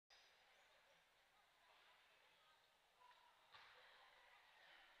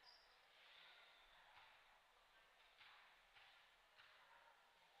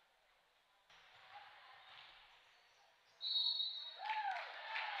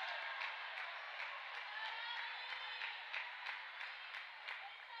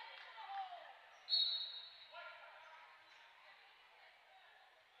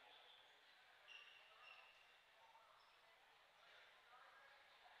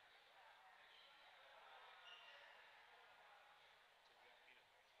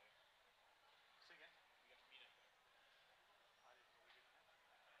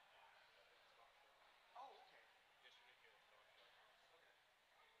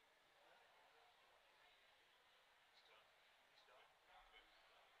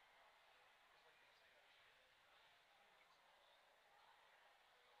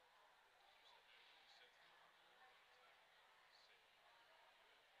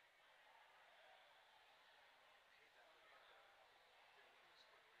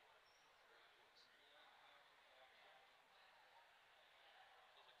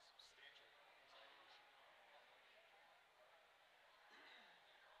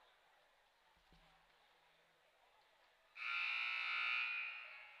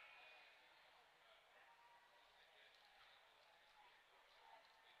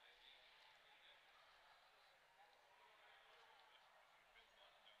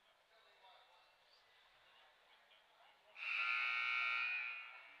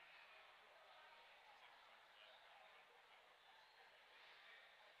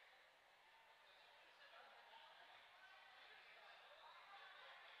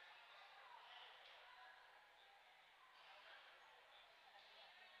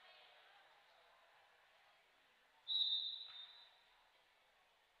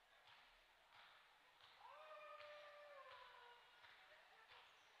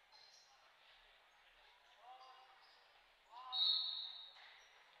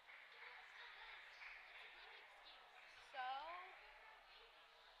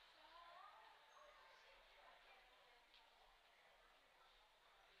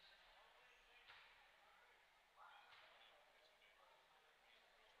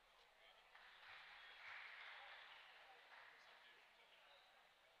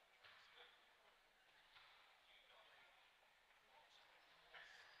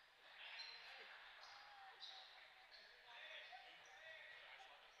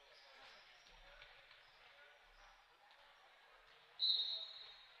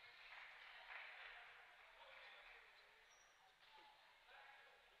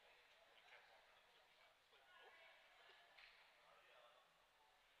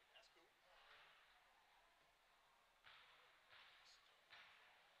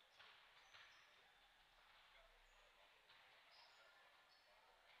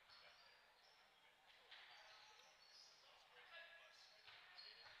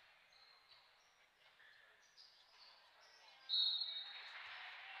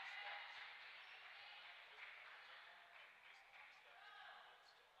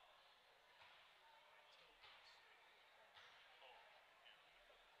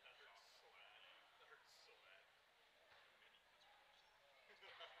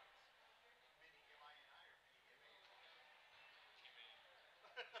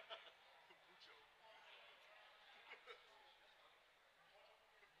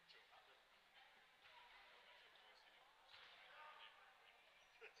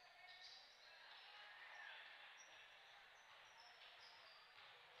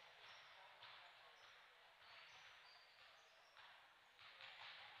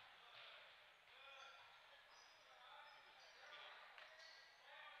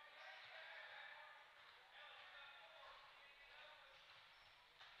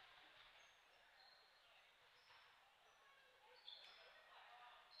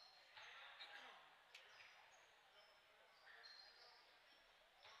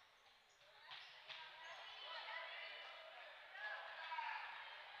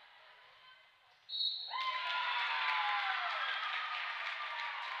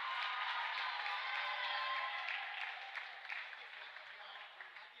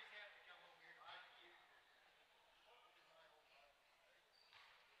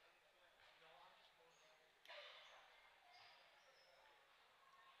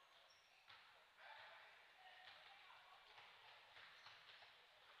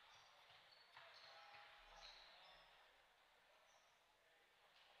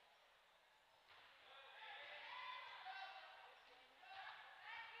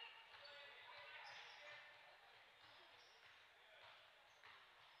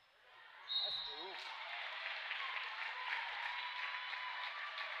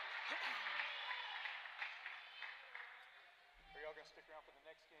Are y'all gonna stick around for the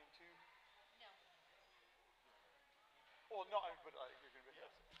next game too? No. Well, no, but you're gonna be. Yeah.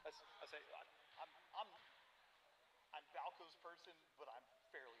 I say I'm I'm Balko's person, but I'm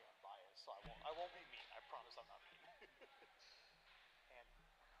fairly unbiased, so I won't be mean. I promise I'm not mean. And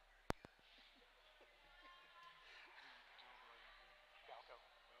Balko. Balko.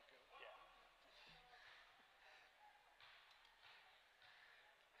 Yeah.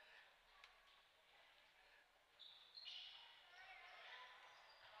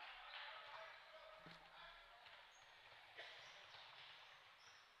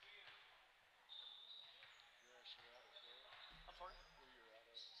 You're actually out of there. I'm sorry. Where you're out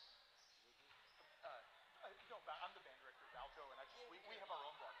of? Woodland? No, I'm the band director at Balko, and we have our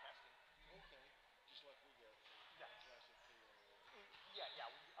own broadcasting. Okay. Just like we got. Yeah.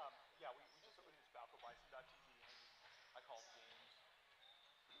 Classic KRO. We just it's BalkoBison.tv, and I call the games.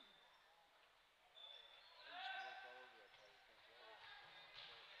 I used to work all over that part of the country. I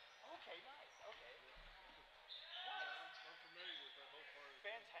worked for 10 myself. Okay, nice. Okay. Yeah. I'm familiar with that whole part of the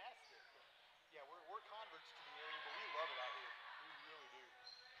country. Fantastic. Yeah, we're converts to the area, but we love it out here. We really do.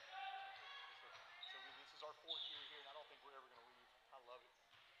 So this is our 4th year here, and I don't think we're ever going to leave. I love it.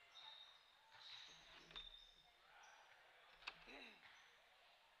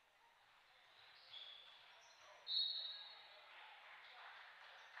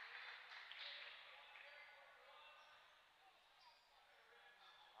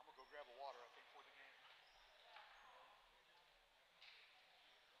 I'm going to go grab a water, I think, for the game.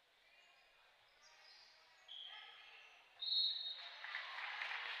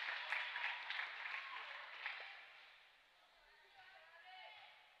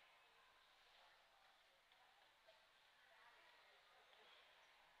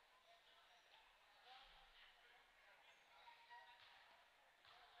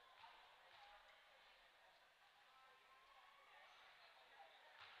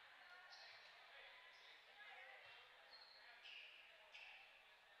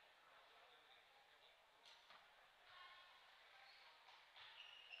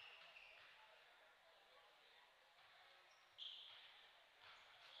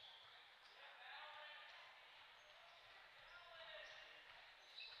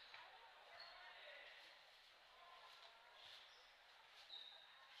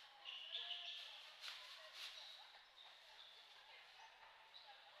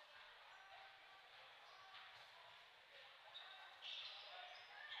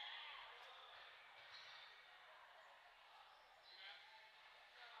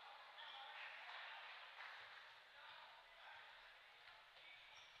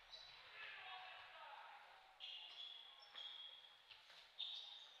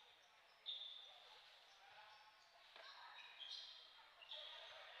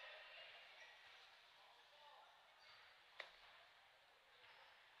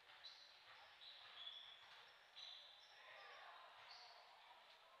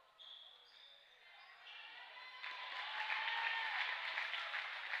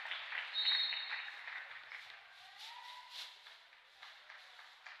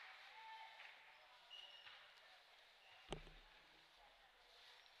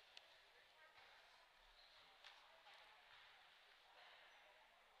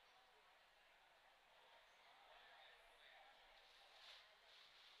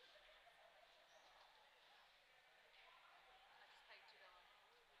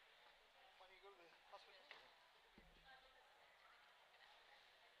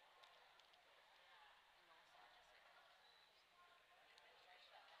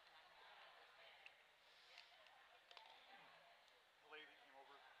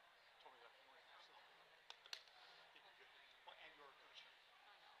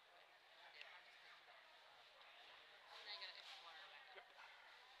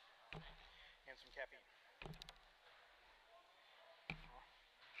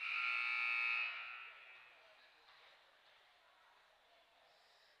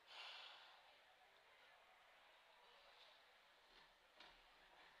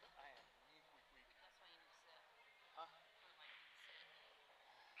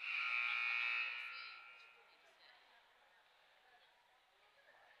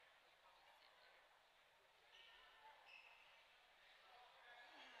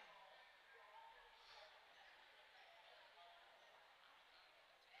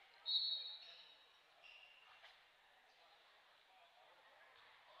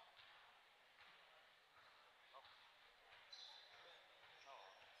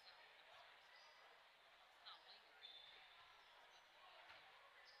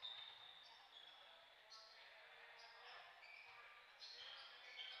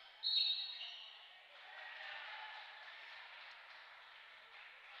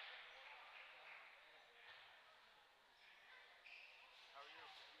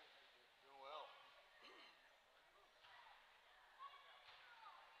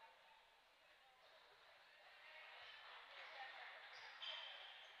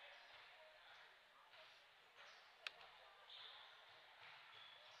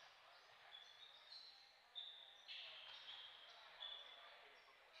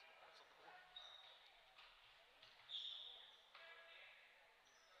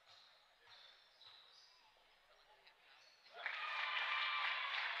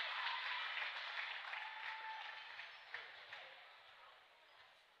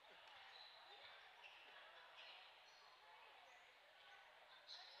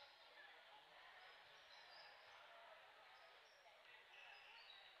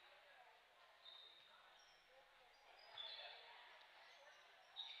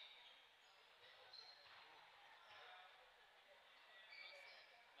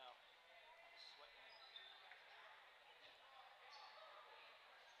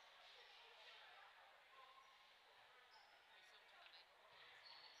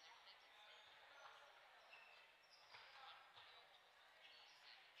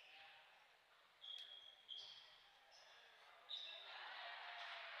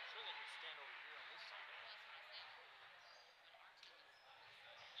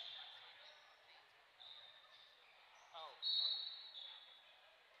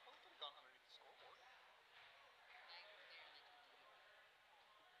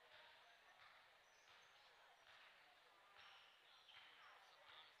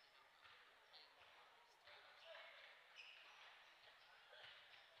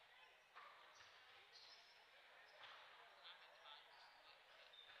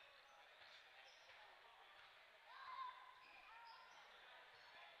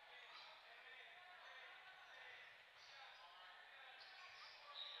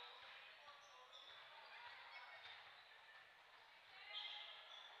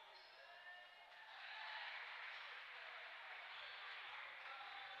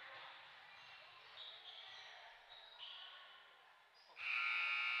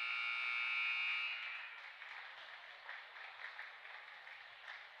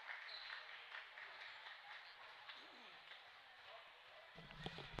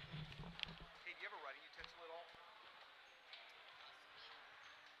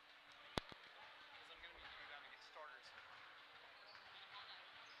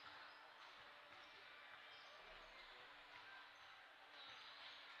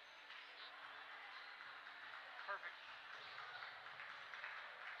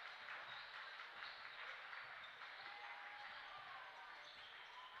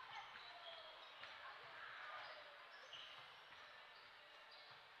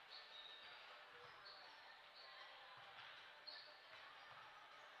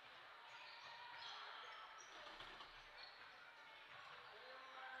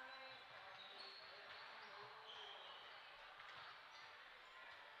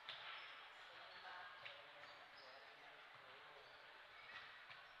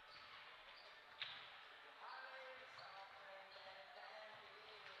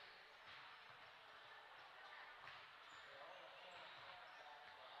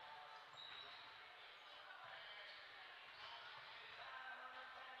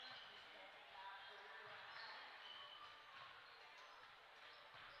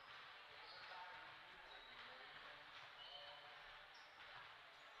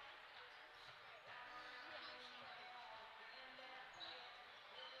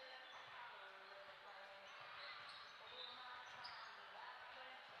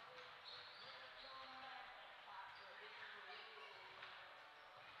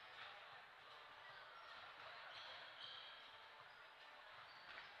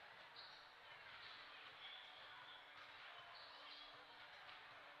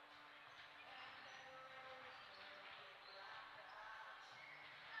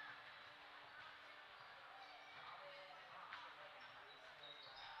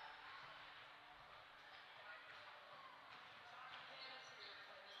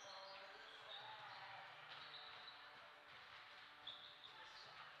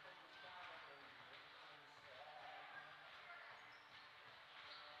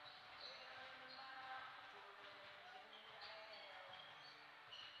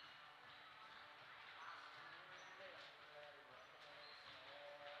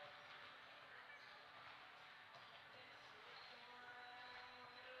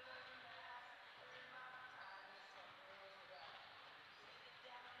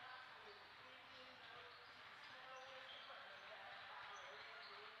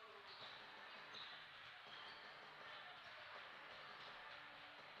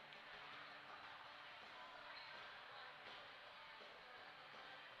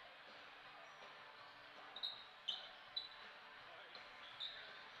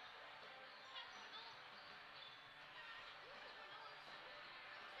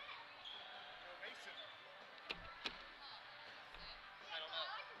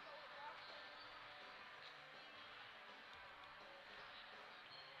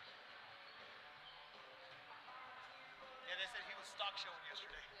 Yeah, they said he was stock showing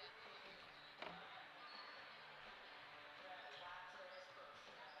yesterday.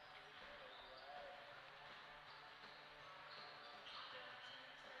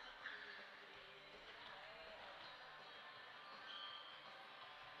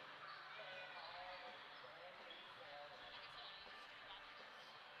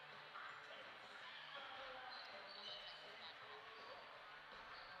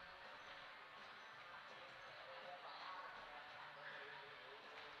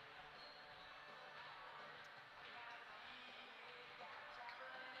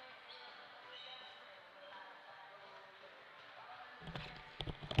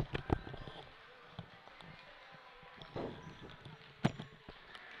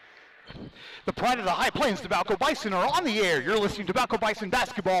 The pride of the High Plains, the Balko Bison, are on the air. You're listening to Balko Bison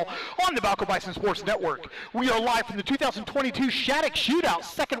basketball on the Balko Bison Sports Network. We are live from the 2022 Shattuck Shootout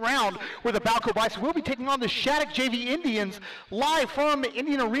second round, where the Balko Bison will be taking on the Shattuck JV Indians live from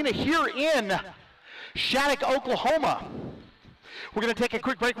Indian Arena here in Shattuck, Oklahoma. We're going to take a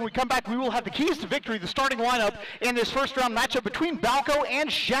quick break. When we come back, we will have the keys to victory, the starting lineup in this first round matchup between Balko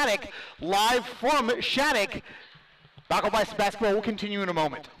and Shattuck, live from Shattuck. Balko Bison basketball will continue in a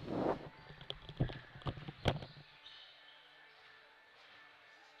moment.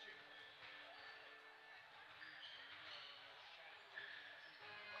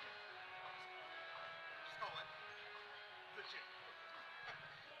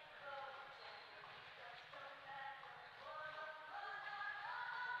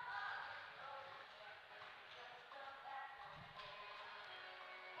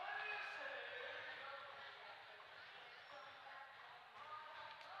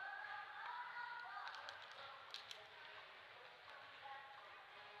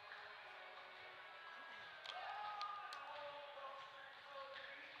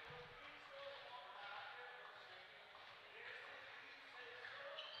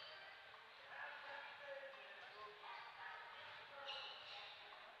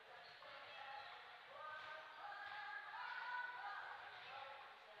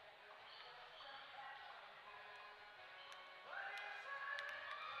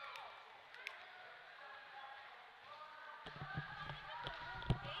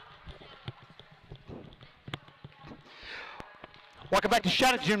 Welcome back to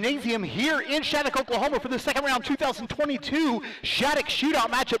Shattuck Gymnasium here in Shattuck, Oklahoma for the second round 2022 Shattuck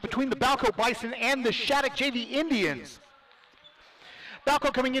shootout matchup between the Balko Bison and the Shattuck JV Indians.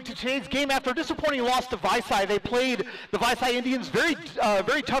 Balko coming into today's game after a disappointing loss to Visai. They played the Visai Indians very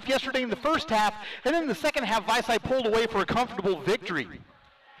tough yesterday in the first half, and then in the second half, Visai pulled away for a comfortable victory.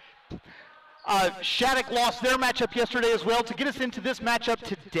 Shattuck lost their matchup yesterday as well to get us into this matchup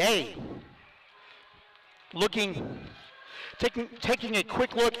today. Taking a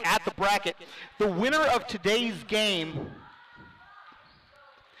quick look at the bracket, the winner of today's game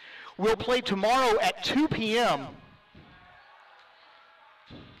will play tomorrow at 2 p.m.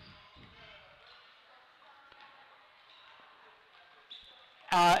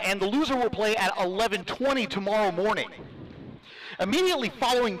 And the loser will play at 11:20 tomorrow morning. Immediately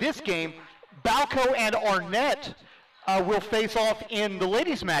following this game, Balko and Arnett will face off in the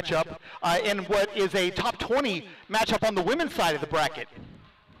ladies matchup in what is a top 20 matchup on the women's side of the bracket.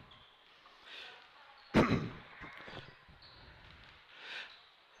 The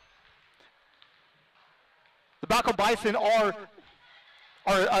Balko Bison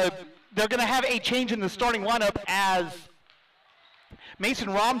they're going to have a change in the starting lineup as Mason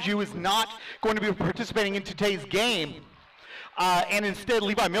Ramju is not going to be participating in today's game. And instead,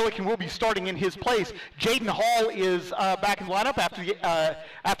 Levi Milliken will be starting in his place. Jaden Hall is back in the lineup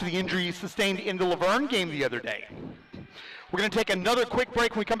after the injury sustained in the Laverne game the other day. We're going to take another quick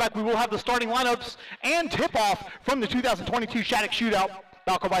break. When we come back, we will have the starting lineups and tip-off from the 2022 Shattuck Shootout.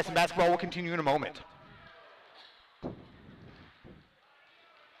 Balko Bison basketball will continue in a moment.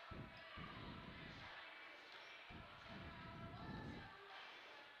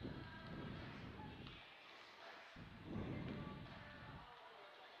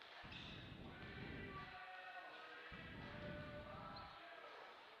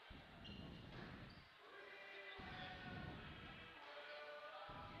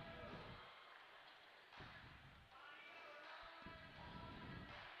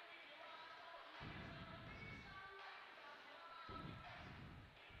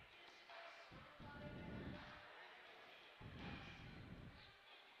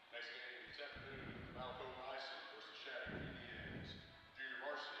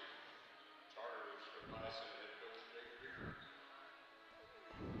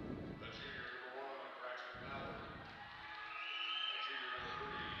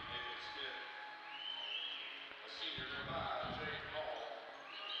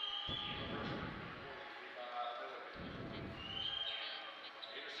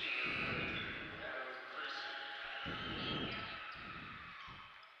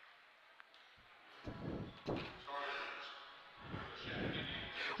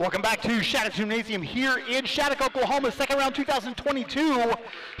 Welcome back to Shattuck Gymnasium here in Shattuck, Oklahoma. Second round 2022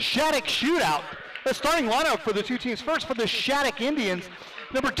 Shattuck Shootout. The starting lineup for the two teams. First for the Shattuck Indians.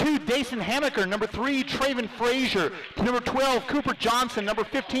 Number 2, Dason Hamaker. Number 3, Traven Frazier. Number 12, Cooper Johnson. Number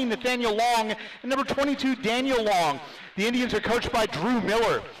 15, Nathaniel Long. And number 22, Daniel Long. The Indians are coached by Drew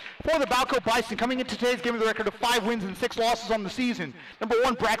Miller. For the Balko Bison, coming into today's game with a record of 5 wins and 6 losses on the season. Number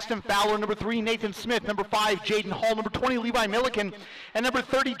 1, Braxton Fowler. Number 3, Nathan Smith. Number 5, Jaden Hall. Number 20, Levi Milliken. And number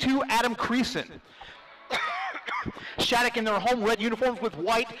 32, Adam Creason. Shattuck in their home red uniforms with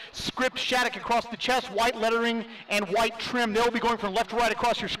white script Shattuck across the chest, white lettering, and white trim. They'll be going from left to right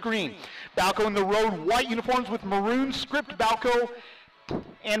across your screen. Balko in the road white uniforms with maroon script Balko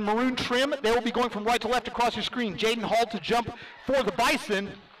and maroon trim. They will be going from right to left across your screen. Jaden Hall to jump for the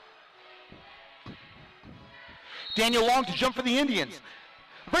Bison. Daniel Long to jump for the Indians.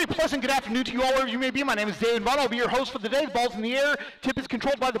 A very pleasant good afternoon to you all wherever you may be. My name is David Vaughn. I'll be your host for the day. The ball's in the air. Tip is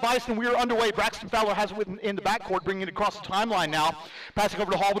controlled by the Bison. We are underway. Braxton Fowler has it in the backcourt, bringing it across the timeline now. Passing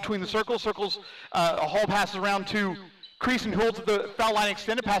over to Hall between the circles. Hall passes around to Creason, who holds the foul line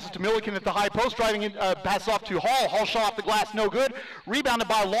extended. Passes to Milliken at the high post. Driving in, passes off to Hall. Hall shot off the glass, no good. Rebounded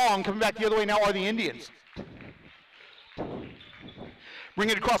by Long. Coming back the other way now are the Indians.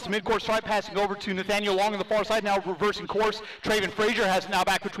 Bringing it across the midcourt stripe, passing over to Nathaniel Long on the far side, now reversing course. Traven Frazier has now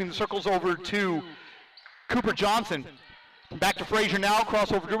back between the circles over to Cooper Johnson. Back to Frazier now,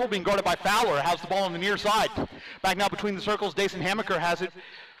 crossover dribble being guarded by Fowler, has the ball on the near side. Back now between the circles, Dason Hamaker has it.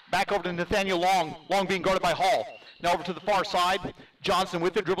 Back over to Nathaniel Long, Long being guarded by Hall. Now over to the far side, Johnson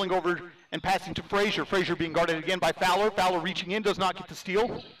with it, dribbling over and passing to Frazier. Frazier being guarded again by Fowler. Fowler reaching in, does not get the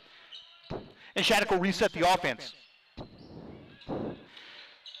steal. And Shattuck will reset the offense.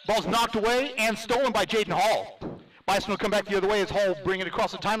 Ball's knocked away and stolen by Jaden Hall. Bison will come back the other way as Hall bring it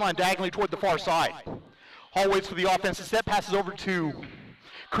across the timeline diagonally toward the far side. Hall waits for the offensive set, passes over to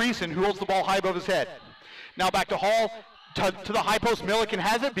Creason, who holds the ball high above his head. Now back to Hall, To the high post, Milliken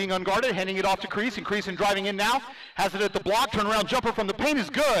has it, being unguarded, handing it off to Creason. Creason driving in now, has it at the block, turnaround jumper from the paint is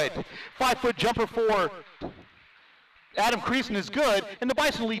good. 5-foot jumper for Adam Creason is good, and the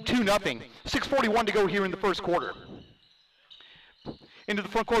Bison lead 2-0. 6:41 to go here in the first quarter. Into the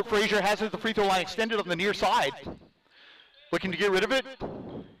front court, Frazier has it at the free throw line extended on the near side. Looking to get rid of it.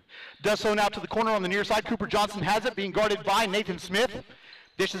 Does so now to the corner on the near side. Cooper Johnson has it, being guarded by Nathan Smith.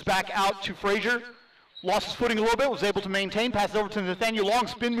 Dishes back out to Frazier. Lost his footing a little bit, was able to maintain, passes over to Nathaniel Long,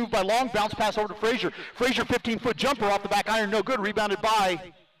 spin move by Long, bounce pass over to Frazier. Frazier, 15-foot jumper off the back iron, no good, rebounded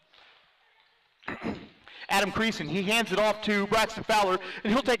by Adam Creason. He hands it off to Braxton Fowler,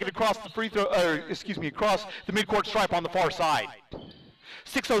 and he'll take it across the across the midcourt stripe on the far side.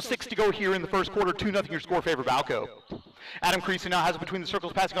 6:06 to go here in the first quarter, 2-0 your score favor Balko. Adam Creason now has it between the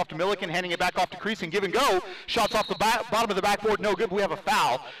circles, passing off to Milliken, handing it back off to Creason, give and go. Shots off the bottom of the backboard, no good, but we have a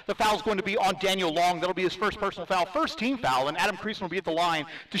foul. The foul's going to be on Daniel Long. That'll be his first personal foul, first team foul, and Adam Creason will be at the line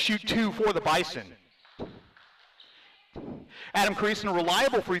to shoot 2 for the Bison. Adam Creason, a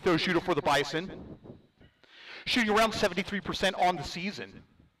reliable free throw shooter for the Bison, shooting around 73% on the season.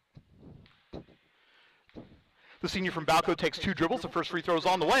 The senior from Balko takes 2 dribbles. The first free throw is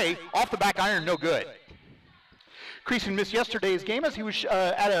on the way. Off the back iron, no good. Creason missed yesterday's game as he was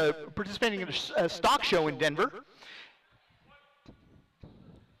participating in a stock show in Denver.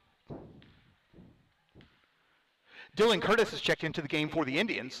 Dylan Curtis has checked into the game for the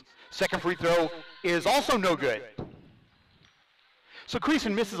Indians. Second free throw is also no good. So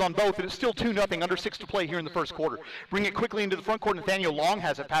Creason misses on both, and it's still 2-0, under 6 to play here in the first quarter. Bring it quickly into the front court. Nathaniel Long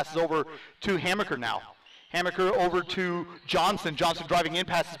has it, passes over to Hammaker now. Hammaker over to Johnson. Johnson driving in,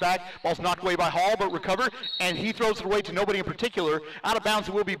 passes back. Ball's knocked away by Hall, but recovered, and he throws it away to nobody in particular. Out of bounds,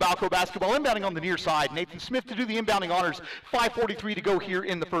 it will be Balko basketball. Inbounding on the near side. Nathan Smith to do the inbounding honors. 5:43 to go here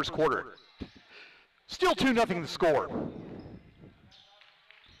in the first quarter. Still 2-0 the score.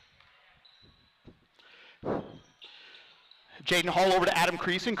 Jaden Hall over to Adam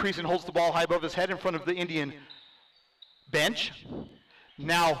Creason. Creason holds the ball high above his head in front of the Indian bench.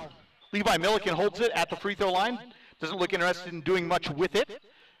 Now, Levi Milliken holds it at the free throw line. Doesn't look interested in doing much with it.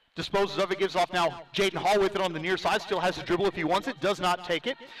 Disposes of it, gives off now Jaden Hall with it on the near side. Still has the dribble if he wants it. Does not take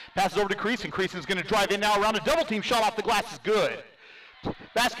it. Passes over to Creason. Creason's going to drive in now around a double team. Shot off the glass is good.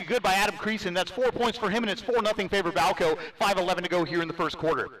 Basket good by Adam Creason. That's 4 points for him, and it's 4-0 favor Balko. 5:11 to go here in the first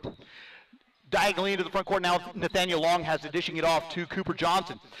quarter. Diagonally into the front court now, Nathaniel Long has it, dishing it off to Cooper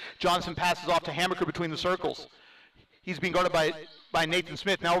Johnson. Johnson passes off to Hammaker between the circles. He's being guarded by Nathan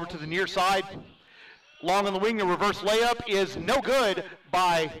Smith. Now over to the near side. Long on the wing, a reverse layup is no good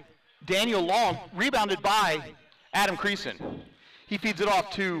by Daniel Long, rebounded by Adam Creason. He feeds it off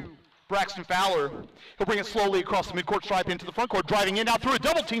to Braxton Fowler. He'll bring it slowly across the midcourt stripe into the front court, driving in now through a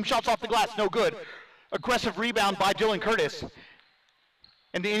double team, shots off the glass, no good. Aggressive rebound by Dylan Curtis.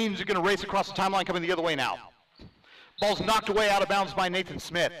 And the Indians are going to race across the timeline, coming the other way now. Ball's knocked away out of bounds by Nathan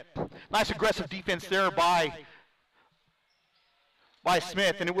Smith. Nice aggressive defense there by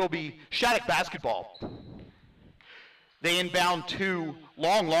Smith, and it will be Shattuck basketball. They inbound to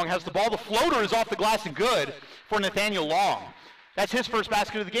Long. Long has the ball. The floater is off the glass and good for Nathaniel Long. That's his first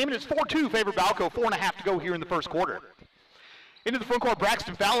basket of the game, and it's 4-2 favor Balko. 4.5 to go here in the first quarter. Into the front court,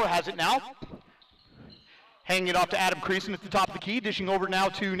 Braxton Fowler has it now. Hanging it off to Adam Creason at the top of the key, dishing over now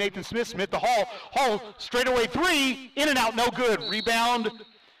to Nathan Smith. Smith to Hall. Hall straightaway three, in and out, no good. Rebound.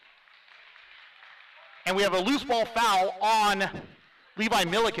 And we have a loose ball foul on Levi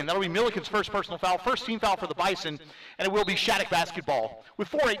Milliken. That'll be Milliken's first personal foul, first team foul for the Bison, and it will be Shattuck basketball with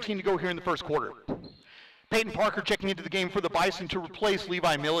 4:18 to go here in the first quarter. Peyton Parker checking into the game for the Bison to replace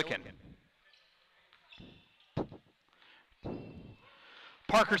Levi Milliken.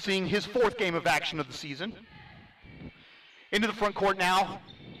 Parker seeing his 4th game of action of the season. Into the front court now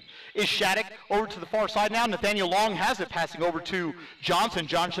is Shattuck. Over to the far side now. Nathaniel Long has it, passing over to Johnson.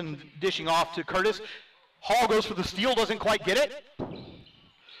 Johnson dishing off to Curtis. Hall goes for the steal, doesn't quite get it.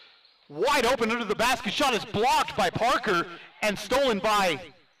 Wide open under the basket. Shot is blocked by Parker and stolen by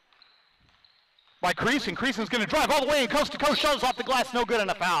Creason. Creason's going to drive all the way in coast to coast. Shot is off the glass, no good,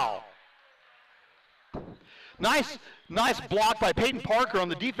 and a foul. Nice block by Peyton Parker on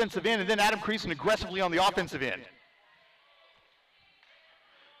the defensive end, and then Adam Creason aggressively on the offensive end.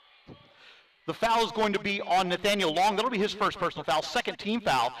 The foul is going to be on Nathaniel Long. That'll be his first personal foul, 2nd team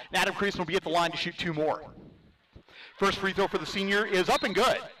foul, and Adam Creason will be at the line to shoot 2 more. First free throw for the senior is up and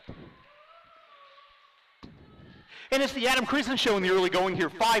good. And it's the Adam Creason show in the early going here.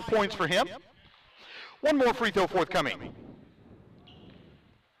 5 points for him. 1 more free throw forthcoming.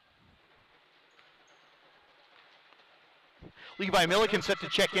 Levi Milliken set to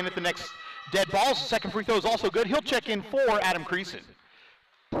check in at the next Dead balls, the second free throw is also good. He'll check in for Adam Creason.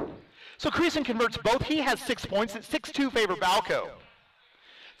 So Creason converts both. He has 6 points. It's 6-2 favor Balko.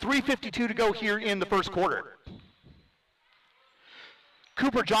 3:52 to go here in the first quarter.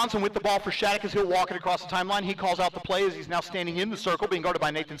 Cooper Johnson with the ball for Shattuck as he'll walk it across the timeline. He calls out the play as he's now standing in the circle, being guarded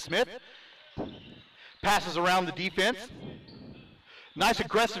by Nathan Smith. Passes around the defense. Nice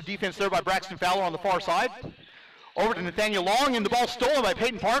aggressive defense there by Braxton Fowler on the far side. Over to Nathaniel Long, and the ball stolen by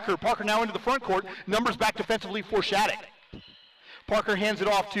Peyton Parker. Parker now into the front court. Numbers back defensively for Shattuck. Parker hands it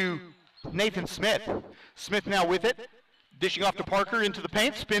off to Nathan Smith. Smith now with it. Dishing off to Parker into the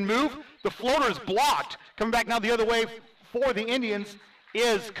paint. Spin move. The floater is blocked. Coming back now the other way for the Indians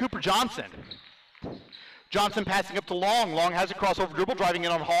is Cooper Johnson. Johnson passing up to Long. Long has a crossover dribble, driving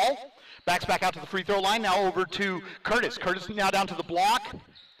in on Hall. Backs back out to the free throw line. Now over to Curtis. Curtis now down to the block.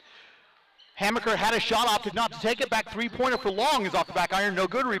 Hammaker had a shot, opted not to take it. Back three-pointer for Long is off the back iron. No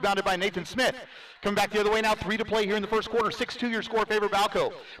good. Rebounded by Nathan Smith. Coming back the other way now. 3 to play here in the first quarter. 6-2 your score favor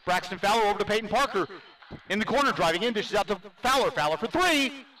Balko. Braxton Fowler over to Peyton Parker. In the corner, driving in. Dishes out to Fowler. Fowler for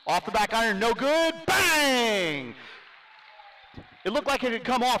 3. Off the back iron. No good. Bang! It looked like it had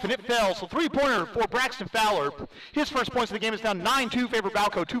come off, and it fell. So three-pointer for Braxton Fowler. His first points of the game is now 9-2 favor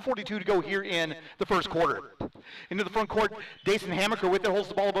Balko. 2:42 to go here in the first quarter. Into the front court, Dason Hammaker with it, holds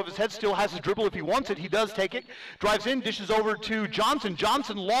the ball above his head, still has his dribble if he wants it. He does take it. Drives in, dishes over to Johnson.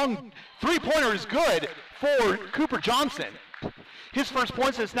 Johnson, long three-pointer is good for Cooper Johnson. His first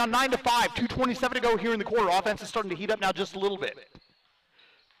points, it's now 9-5. 2:27 to go here in the quarter. Offense is starting to heat up now just a little bit.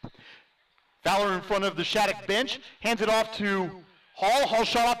 Fowler in front of the Shattuck bench, hands it off to Hall. Hall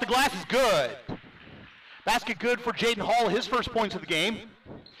shot off the glass is good. Basket good for Jaden Hall, his first points of the game.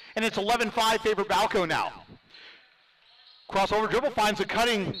 And it's 11-5 favor Balko now. Crossover dribble finds a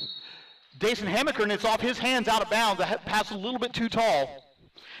cutting Dason Hammaker, and it's off his hands out of bounds. The pass a little bit too tall.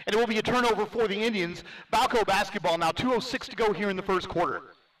 And it will be a turnover for the Indians. Balko basketball now, 2:06 to go here in the first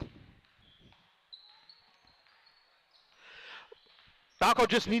quarter. Balko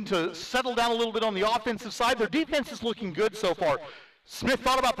just need to settle down a little bit on the offensive side. Their defense is looking good so far. Smith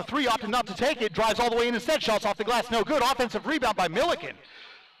thought about the 3, opted not to take it, drives all the way in instead, shots off the glass, no good. Offensive rebound by Milliken.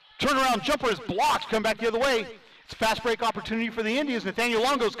 Turnaround jumper is blocked, come back the other way. It's a fast break opportunity for the Indians. Nathaniel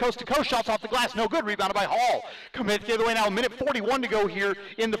Long goes coast to coast, shots off the glass, no good. Rebounded by Hall. Come back the other way now, 1:41 to go here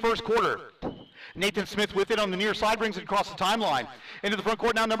in the first quarter. Nathan Smith with it on the near side, brings it across the timeline. Into the front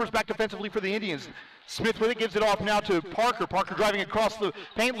court now, numbers back defensively for the Indians. Smith with it, gives it off now to Parker. Parker driving across the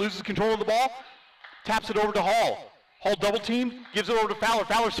paint, loses control of the ball, taps it over to Hall. Hall double team, gives it over to Fowler.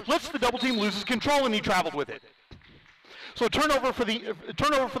 Fowler splits the double team, loses control, and he traveled with it. So a turnover for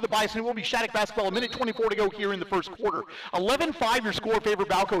the Bison. It will be Shattuck basketball. 1:24 to go here in the first quarter. 11-5 your score favor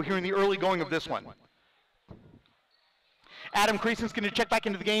Balko here in the early going of this one. Adam Creason's going to check back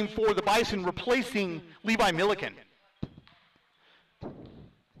into the game for the Bison, replacing Levi Milliken.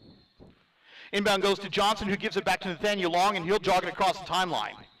 Inbound goes to Johnson, who gives it back to Nathaniel Long, and he'll jog it across the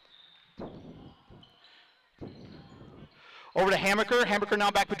timeline. Over to Hammaker. Hammaker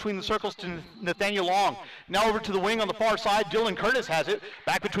now back between the circles to Nathaniel Long. Now over to the wing on the far side. Dylan Curtis has it.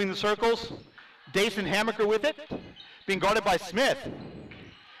 Back between the circles. Dason Hammaker with it. Being guarded by Smith.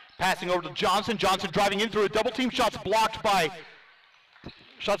 Passing over to Johnson. Johnson driving in through a double team. Shots blocked by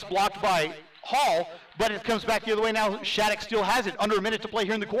Hall, but it comes back the other way now. Shattuck still has it. Under a minute to play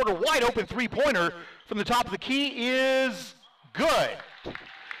here in the quarter. Wide open three-pointer from the top of the key is good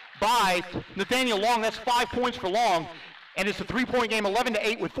by Nathaniel Long. That's 5 points for Long. And it's a three-point game,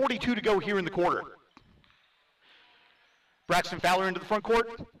 11-8 with 42 to go here in the quarter. Braxton Fowler into the front court,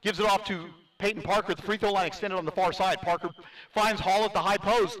 gives it off to Peyton Parker. The free throw line extended on the far side. Parker finds Hall at the high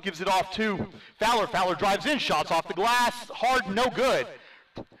post, gives it off to Fowler. Fowler drives in, shots off the glass, hard, no good.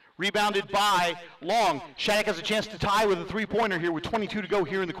 Rebounded by Long. Shattuck has a chance to tie with a three-pointer here with 22 to go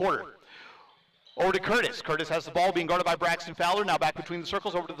here in the quarter. Over to Curtis. Curtis has the ball, being guarded by Braxton Fowler. Now back between the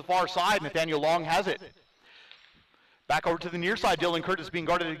circles, over to the far side. Nathaniel Long has it. Back over to the near side. Dylan Curtis being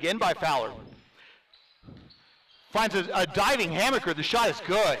guarded again by Fowler. Finds a diving Hammaker. The shot is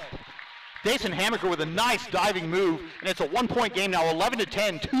good. Dason Hammaker with a nice diving move, and it's a one-point game now,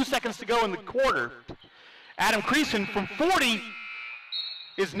 11-10, 2 seconds to go in the quarter. Adam Creason from 40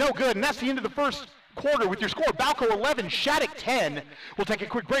 is no good, and that's the end of the first quarter with your score. Balko 11, Shattuck 10. We'll take a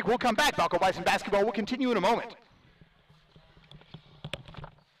quick break. We'll come back. Balko Bison basketball will continue in a moment.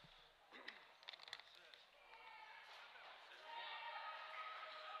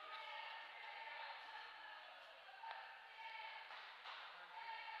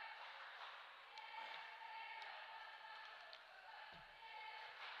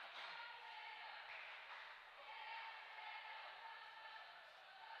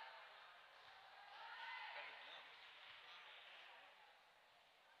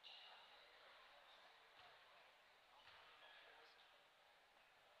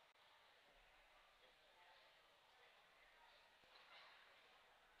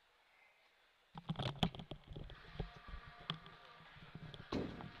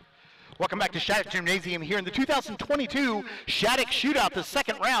 Welcome back to Shattuck Gymnasium here in the 2022 Shattuck Shootout, the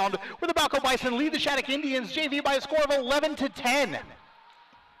second round, where the Balko Bison lead the Shattuck Indians JV by a score of 11-10.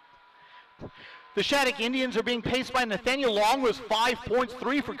 The Shattuck Indians are being paced by Nathaniel Long, who has 5 points,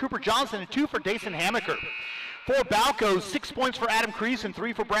 3 for Cooper Johnson, and 2 for Dason Hamaker. For Balko, 6 points for Adam Creason,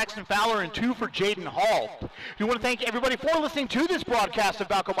 3 for Braxton Fowler, and 2 for Jaden Hall. We want to thank everybody for listening to this broadcast of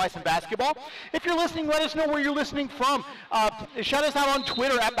Balko Bison basketball. If you're listening, let us know where you're listening from. Shout us out on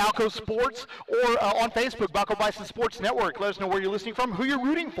Twitter at Balko Sports, or on Facebook, Balko Bison Sports Network. Let us know where you're listening from, who you're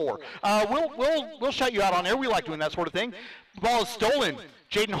rooting for. We'll shout you out on air. We like doing that sort of thing. The ball is stolen.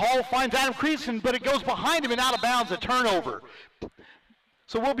 Jaden Hall finds Adam Creason, but it goes behind him and out of bounds, a turnover.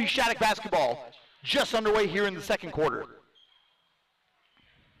 So we'll be Shattuck basketball just underway here in the second quarter.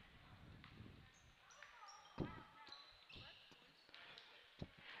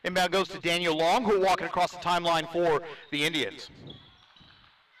 Inbound goes to Daniel Long, who will walk it across the timeline for the Indians.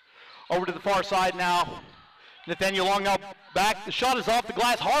 Over to the far side now. Nathaniel Long now back. The shot is off the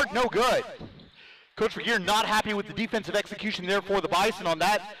glass hard, no good. Coach Vergeer not happy with the defensive execution there for the Bison on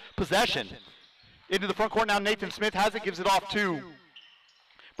that possession. Into the front court now, Nathan Smith has it, gives it off to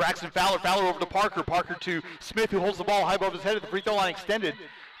Braxton Fowler. Fowler over to Parker. Parker to Smith, who holds the ball high above his head at the free throw line extended.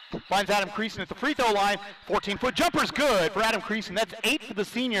 Finds Adam Creason at the free throw line. 14-foot jumper's good for Adam Creason. That's 8 for the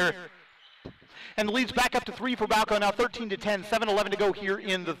senior. And the lead's back up to 3 for Balko, now 13-10, 7-11 to go here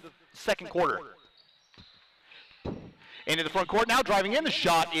in the second quarter. Into the front court now, driving in. The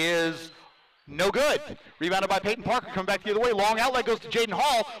shot is no good. Rebounded by Peyton Parker, coming back the other way. Long outlet goes to Jaden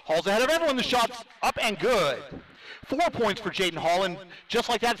Hall. Hall's ahead of everyone. The shot's up and good. 4 points for Jaden Hall, and just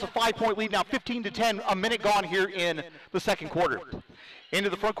like that, it's a 5-point lead now, 15-10, a minute gone here in the second quarter. Into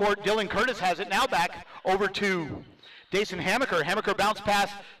the front court, Dylan Curtis has it now back over to Dason Hamaker. Hamaker bounce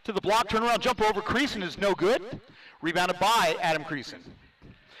pass to the block, turnaround jumper over Creason is no good. Rebounded by Adam Creason.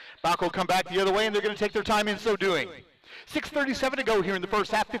 Balko will come back the other way, and they're going to take their time in so doing. 6:37 to go here in the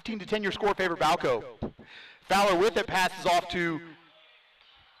first half, 15-10 your score favor Balko. Fowler with it, passes off to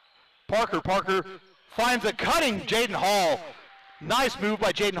Parker. Parker finds a cutting Jaden Hall. Nice move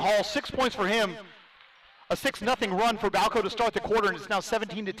by Jaden Hall. 6 points for him. A 6-0 run for Balko to start the quarter, and it's now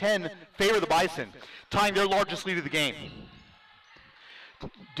 17-10 favor the Bison, tying their largest lead of the game.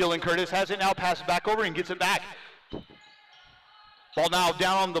 Dylan Curtis has it now, passes back over and gets it back. Ball now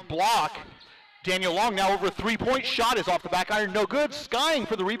down on the block. Daniel Long now over a 3-point shot is off the back iron, no good. Skying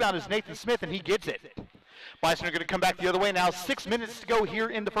for the rebound is Nathan Smith, and he gets it. Bison are going to come back the other way now. 6 minutes to go here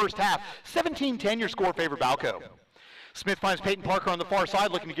in the first half. 17-10 your score favor Balko. Smith finds Peyton Parker on the far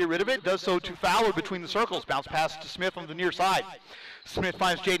side, looking to get rid of it. Does so to Fowler between the circles. Bounce pass to Smith on the near side. Smith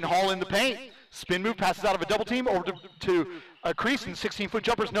finds Jaden Hall in the paint. Spin move, passes out of a double team over to Creason. 16-foot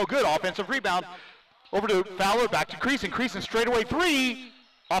jumper's no good. Offensive rebound over to Fowler, back to Creason. Creason straightaway 3.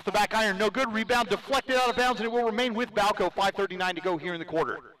 Off the back iron, no good. Rebound deflected out of bounds, and it will remain with Balko. 5:39 to go here in the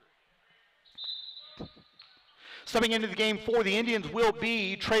quarter. Subbing into the game for the Indians will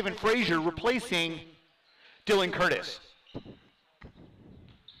be Traven Frazier, replacing Dylan Curtis.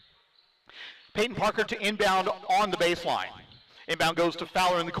 Peyton Parker to inbound on the baseline. Inbound goes to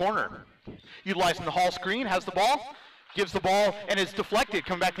Fowler in the corner. Utilizing the Hall screen, has the ball, gives the ball, and it's deflected,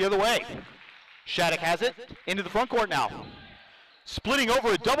 coming back the other way. Shattuck has it, into the front court now. Splitting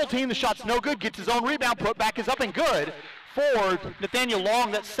over a double team, the shot's no good, gets his own rebound, put back is up and good for Nathaniel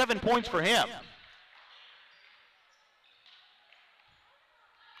Long. That's 7 points for him.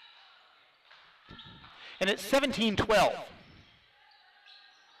 And it's 17-12.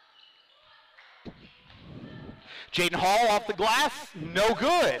 Jaden Hall off the glass, no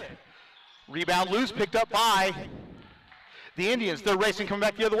good. Rebound loose, picked up by the Indians. They're racing, coming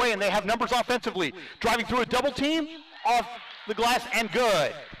back the other way, and they have numbers offensively. Driving through a double team, off the glass, and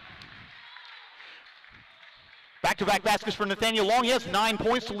good. Back-to-back baskets for Nathaniel Long. He has 9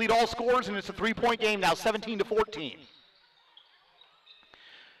 points to lead all scorers, and it's a 3-point game now, 17-14.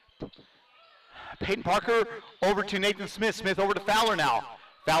 Peyton Parker over to Nathan Smith. Smith over to Fowler now.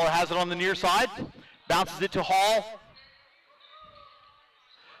 Fowler has it on the near side. Bounces it to Hall.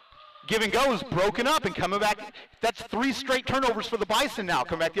 Give and go is broken up and coming back. That's 3 straight turnovers for the Bison now.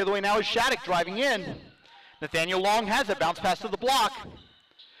 Coming back the other way now is Shattuck driving in. Nathaniel Long has it. Bounce pass to the block.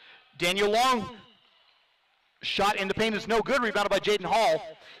 Daniel Long shot in the paint is no good. Rebounded by Jaden Hall.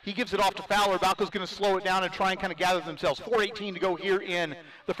 He gives it off to Fowler. Balko's going to slow it down and try and kind of gather themselves. 4:18 to go here in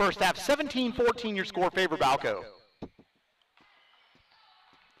the first half. 17-14 your score favor Balko.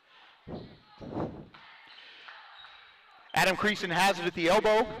 Adam Creason has it at the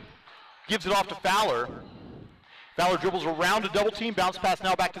elbow. Gives it off to Fowler. Fowler dribbles around a double team. Bounce pass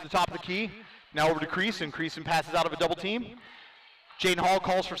now back to the top of the key. Now over to Creason. Creason passes out of a double team. Jaden Hall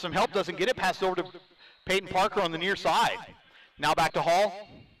calls for some help, doesn't get it, passes over to Peyton Parker on the near side. Now back to Hall.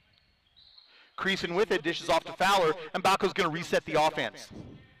 Creasing with it, dishes off to Fowler, and Balko's going to reset the offense.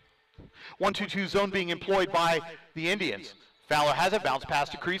 1-2-2 zone being employed by the Indians. Fowler has it, bounce pass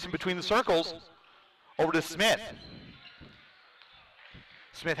to Creasing between the circles. Over to Smith.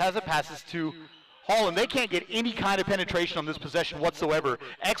 Smith has it, passes to Hall, and they can't get any kind of penetration on this possession whatsoever.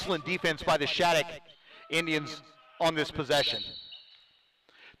 Excellent defense by the Shattuck Indians on this possession.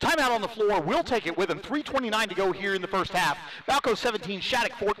 Timeout on the floor. We'll take it with them. 3:29 to go here in the first half. Balko 17,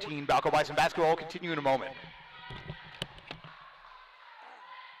 Shattuck 14. Balko Bison basketball will continue in a moment.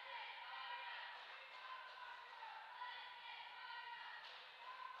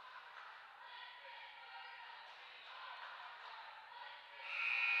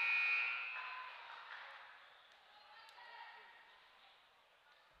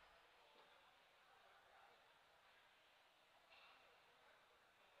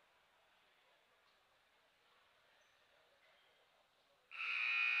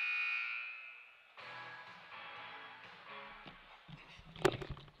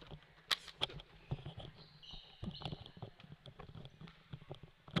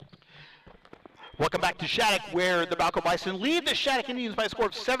 Welcome back to Shattuck, where the Balko Bison lead the Shattuck Indians by a score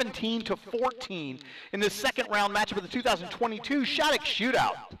of 17-14 in the second round matchup of the 2022 Shattuck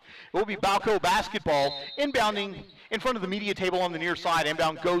Shootout. It will be Balko basketball inbounding in front of the media table on the near side.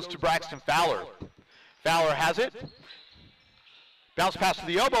 Inbound goes to Braxton Fowler. Fowler has it. Bounce pass to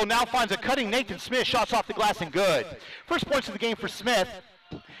the elbow, now finds a cutting Nathan Smith. Shots off the glass and good. First points of the game for Smith.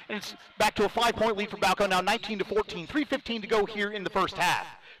 And it's back to a 5-point lead for Balko, now 19-14. 3:15 to go here in the first half.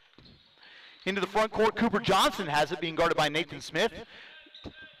 Into the front court, Cooper Johnson has it, being guarded by Nathan Smith.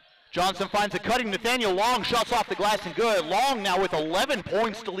 Johnson finds a cutting Nathaniel Long, shots off the glass and good. Long now with 11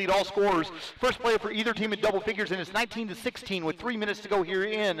 points to lead all scorers. First player for either team in double figures, and it's 19-16 with 3 minutes to go here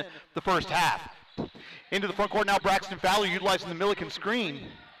in the first half. Into the front court now, Braxton Fowler utilizing the Milliken screen.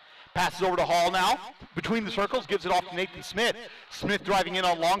 Passes over to Hall now, between the circles, gives it off to Nathan Smith. Smith driving in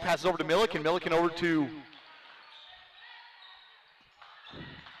on Long, passes over to Milliken. Milliken over to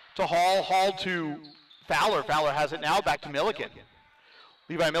Hall. Hall to Fowler. Fowler has it now, back to Milliken.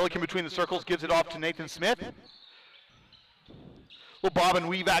 Levi Milliken between the circles, gives it off to Nathan Smith. Little bob and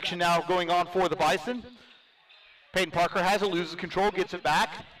weave action now going on for the Bison. Peyton Parker has it, loses control, gets it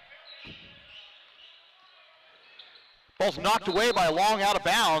back. Ball's knocked away by Long out of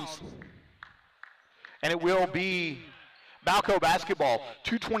bounds. And it will be Balko basketball.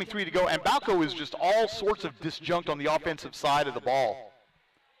 2:23 to go, and Balko is just all sorts of disjunct on the offensive side of the ball.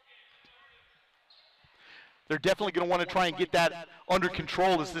 They're definitely going to want to try and get that under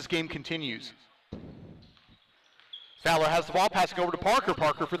control as this game continues. Fowler has the ball, passing over to Parker.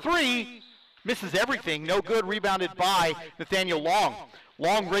 Parker for three. Misses everything. No good. Rebounded by Nathaniel Long.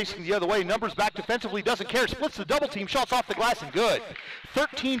 Long racing the other way. Numbers back defensively. Doesn't care. Splits the double team. Shots off the glass and good.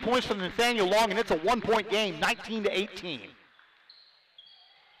 13 points from Nathaniel Long, and it's a 1-point game. 19-18.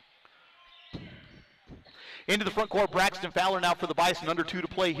 Into the front court. Braxton Fowler now for the Bison. Under 2 to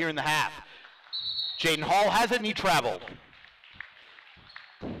play here in the half. Jaden Hall has it, and he traveled.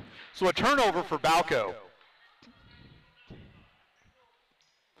 So a turnover for Balko.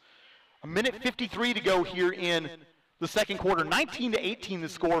 1:53 to go here in the second quarter. 19-18 the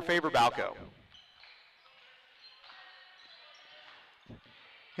score favor Balko.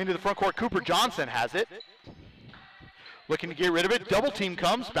 Into the front court, Cooper Johnson has it. Looking to get rid of it. Double team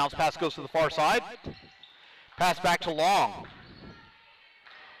comes. Bounce pass goes to the far side. Pass back to Long.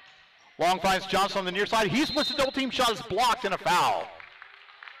 Long finds Johnson on the near side. He splits the double team. Shot is blocked and a foul.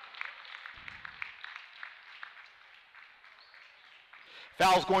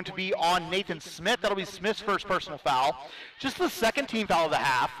 Foul's going to be on Nathan Smith. That'll be Smith's first personal foul. Just the second team foul of the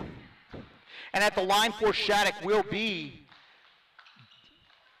half. And at the line for Shattuck will be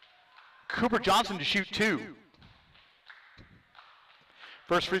Cooper Johnson to shoot 2.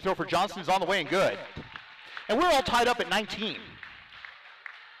 First free throw for Johnson is on the way and good. And we're all tied up at 19.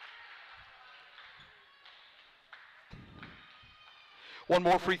 One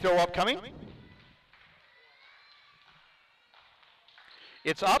more free throw upcoming.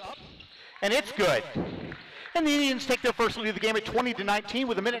 It's up, and it's good. And the Indians take their first lead of the game at 20-19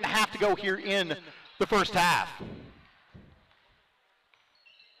 with 1.5 minutes to go here in the first half.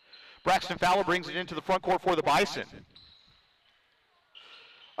 Braxton Fowler brings it into the front court for the Bison.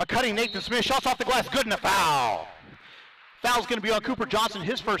 A cutting Nathan Smith, shots off the glass, good, and a foul. Foul's going to be on Cooper Johnson,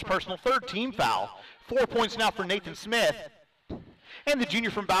 his first personal, third team foul. 4 points now for Nathan Smith. And the junior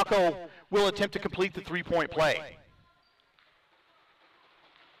from Balko will attempt to complete the three-point play.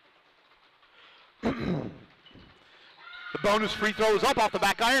 The Bonus free throw is up off the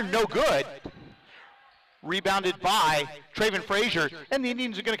back iron, no good. Rebounded by Traven Frazier, and the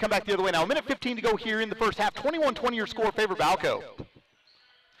Indians are going to come back the other way now. A minute 15 to go here in the first half. 21-20 your score, favor Balko.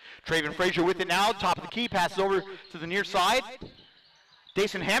 Traven Frazier with it now, top of the key, passes over to the near side.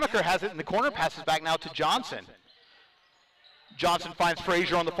 Dason Hamaker has it in the corner, passes back now to Johnson. Johnson finds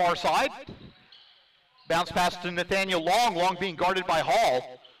Frazier on the far side. Bounce pass to Nathaniel Long, Long being guarded by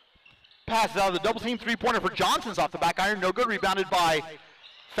Hall. Passes out of the double team, three-pointer for Johnson's off the back iron, no good, rebounded by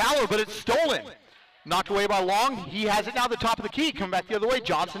Fowler, but it's stolen. Knocked away by Long. He has it now at the top of the key. Coming back the other way.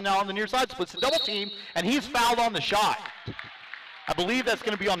 Johnson now on the near side. Splits the double team, and he's fouled on the shot. I believe that's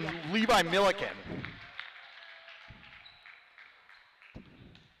going to be on Levi Milliken.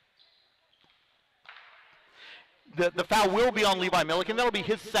 The foul will be on Levi Milliken. That'll be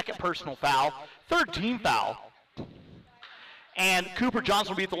his second personal foul. Third team foul. And Cooper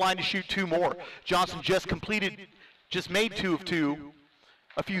Johnson will be at the line to shoot two more. Johnson just made 2 of 2.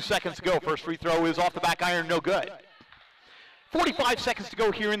 A few seconds ago. First free throw is off the back iron, no good. 45 seconds to go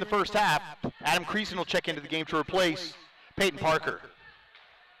here in the first half. Adam Creason will check into the game to replace Peyton Parker.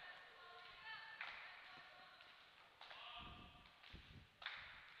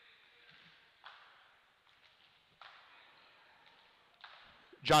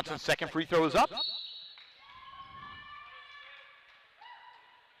 Johnson's second free throw is up.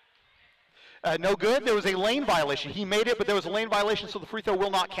 No good. There was a lane violation. He made it, but there was a lane violation, so the free throw will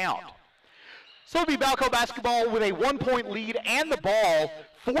not count. So it'll be Balko basketball with a 1-point lead and the ball.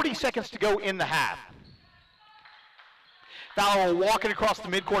 40 seconds to go in the half. Fowler walking across the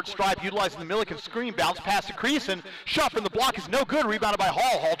midcourt stripe, utilizing the Milliken screen. Bounce pass to Creason. Shot from the block is no good. Rebounded by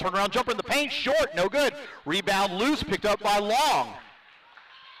Hall. Hall turnaround jumper in the paint. Short. No good. Rebound loose. Picked up by Long.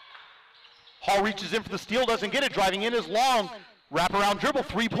 Hall reaches in for the steal. Doesn't get it. Driving in is Long. Wraparound dribble.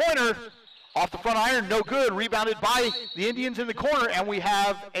 Three-pointer. Off the front iron, no good. Rebounded by the Indians in the corner, and we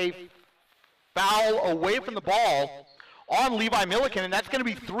have a foul away from the ball on Levi Milliken, and that's going to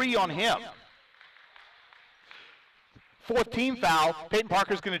be 3 on him. Fourth team foul. Peyton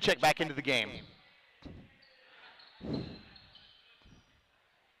Parker's going to check back into the game.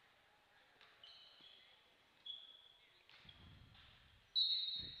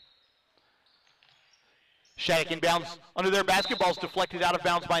 Shattuck inbounds under their basketballs, deflected out of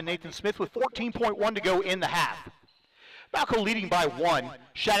bounds by Nathan Smith with 14.1 to go in the half. Balko leading by 1.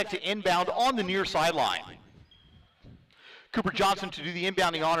 Shattuck to inbound on the near sideline. Cooper Johnson to do the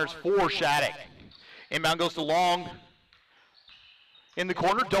inbounding honors for Shattuck. Inbound goes to Long. In the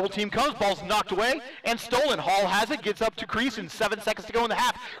corner, double team comes, ball's knocked away and stolen. Hall has it, gets up to Creason. 7 seconds to go in the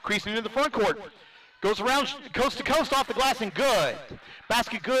half. Creason into the front court. Goes around coast to coast off the glass and good.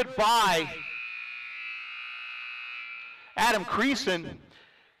 Basket good by Adam Creason.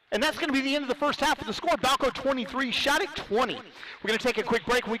 And that's going to be the end of the first half. With the score, Balko 23, Shattuck 20. We're going to take a quick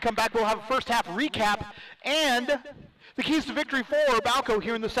break. When we come back, we'll have a first half recap and the keys to victory for Balko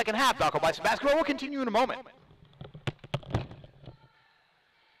here in the second half. Balko Bison basketball will continue in a moment.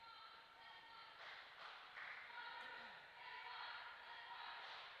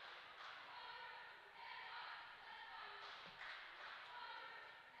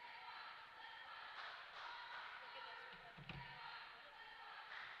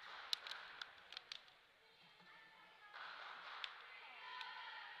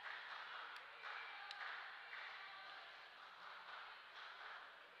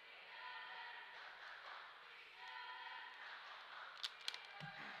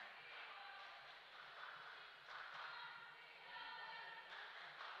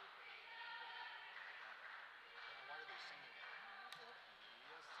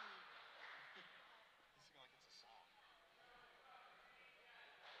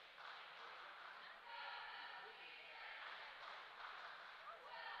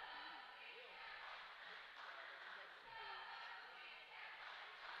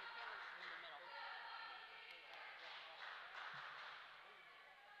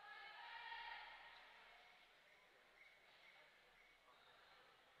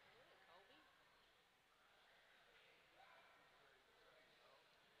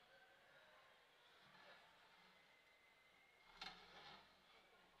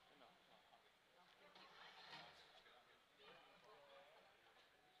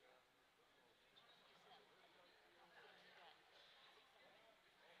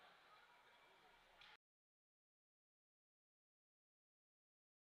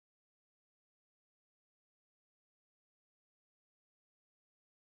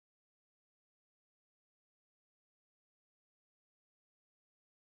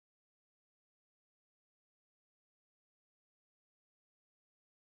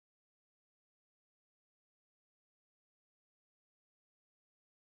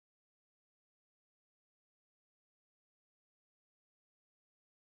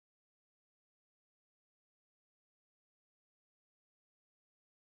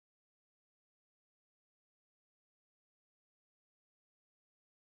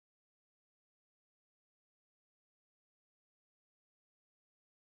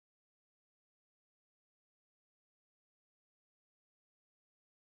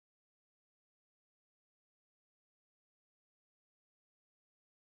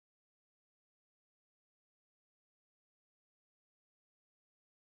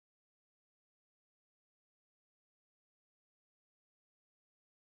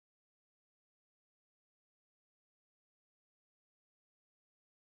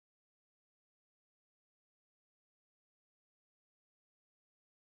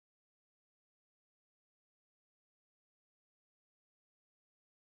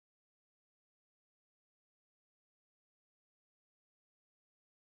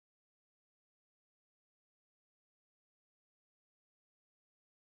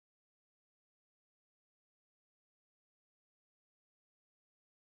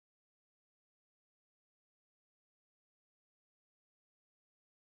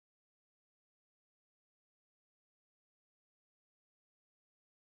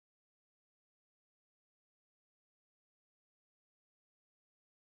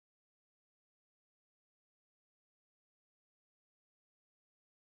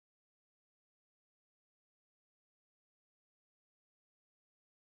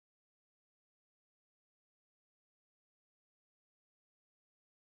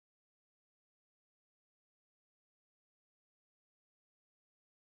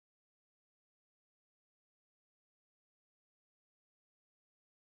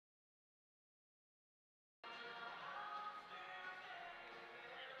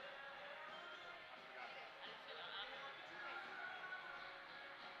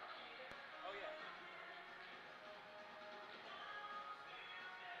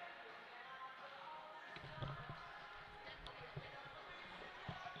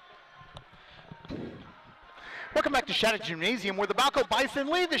 Welcome back to Shattuck Gymnasium, where the Balko Bison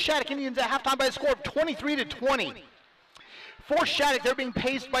lead the Shattuck Indians at halftime by a score of 23-20. For Shattuck, they're being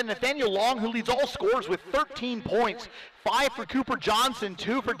paced by Nathaniel Long, who leads all scorers with 13 points. 5 for Cooper Johnson,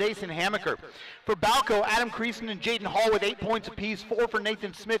 2 for Dason Hamaker. For Balko, Adam Creason and Jaden Hall with 8 points apiece, 4 for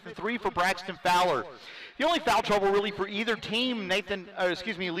Nathan Smith and 3 for Braxton Fowler. The only foul trouble really for either team,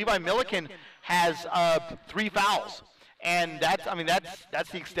 Levi Milliken has 3 fouls. And that's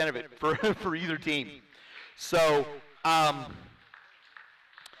the extent of it for either team. So I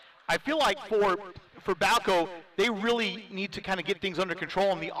feel like for Balko, they really need to kind of get things under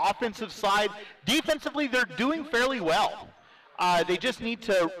control on the offensive side. Defensively, they're doing fairly well. They just need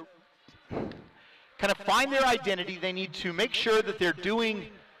to kind of find their identity. They need to make sure that they're doing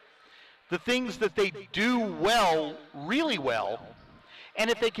the things that they do well, really well. And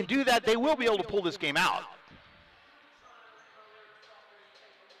if they can do that, they will be able to pull this game out.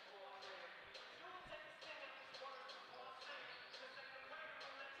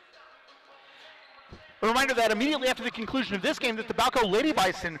 A reminder that immediately after the conclusion of this game that the Balko Lady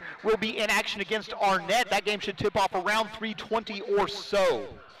Bison will be in action against Arnett. That game should tip off around 3:20 or so.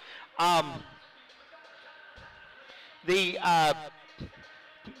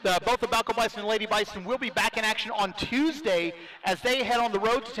 Both the Balko Bison and Lady Bison will be back in action on Tuesday as they head on the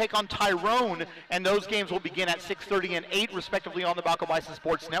road to take on Tyrone, and those games will begin at 6:30 and 8 respectively on the Balko Bison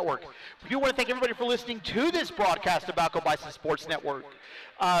Sports Network. We do want to thank everybody for listening to this broadcast of Balko Bison Sports Network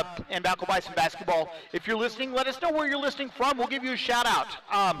and Balko Bison Basketball. If you're listening, let us know where you're listening from. We'll give you a shout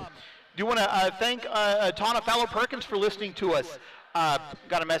out. Do want to thank Tana Fowler-Perkins for listening to us.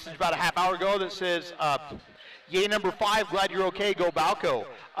 Got a message about a half hour ago that says, yay, number 5, glad you're okay, go Balko.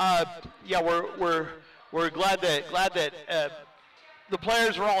 Yeah, we're glad that the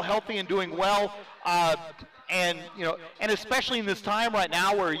players are all healthy and doing well. And especially in this time right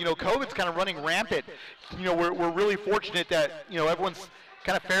now where, COVID's kind of running rampant, we're really fortunate that, everyone's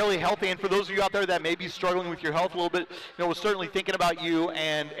kind of fairly healthy. And for those of you out there that may be struggling with your health a little bit, we're certainly thinking about you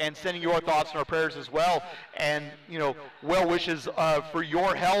and sending your thoughts and our prayers as well. And, well wishes for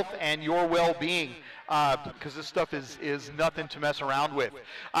your health and your well-being. Because this stuff is nothing to mess around with.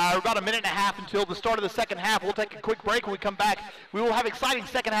 About a minute and a half until the start of the second half. We'll take a quick break. When we come back, we will have exciting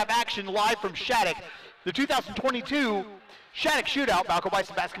second half action live from Shattuck. The 2022 Shattuck Shootout, Balko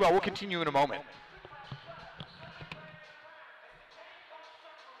Bison Basketball, will continue in a moment.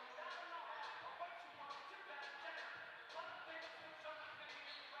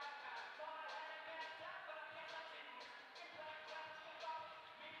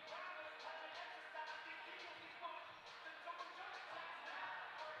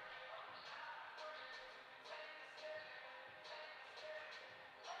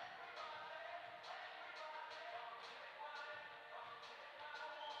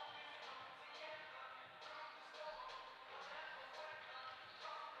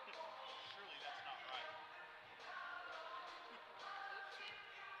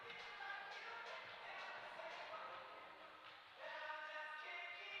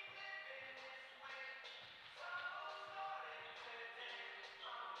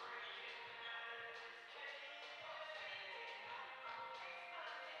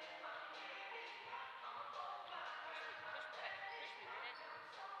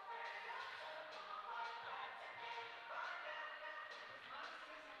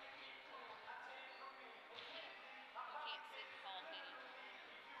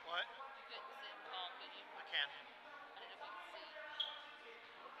 What? You couldn't sit and call, could you? I can. I don't know if you can see.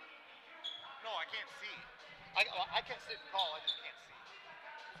 No, I can't see. I can sit and call, I just can't see.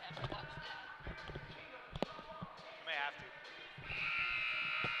 Just have to watch that. You may have to.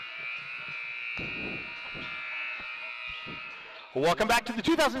 Welcome back to the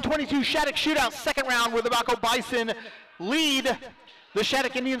 2022 Shattuck Shootout second round, where the Balko Bison lead the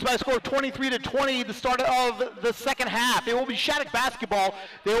Shattuck Indians by a score of 23-20, the start of the second half. It will be Shattuck basketball.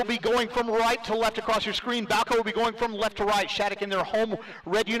 They will be going from right to left across your screen. Balko will be going from left to right. Shattuck in their home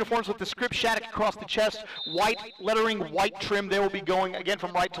red uniforms with the script Shattuck across the chest, white lettering, white trim. They will be going again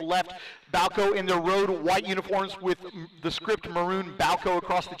from right to left. Balko in their road white uniforms with the script maroon, Balko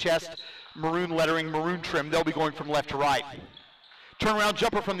across the chest, maroon lettering, maroon trim. They'll be going from left to right. Turnaround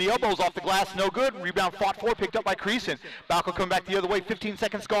jumper from the elbows off the glass, no good. Rebound fought for, picked up by Creason. Balko coming back the other way. 15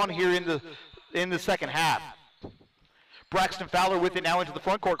 seconds gone here in the second half. Braxton Fowler with it now into the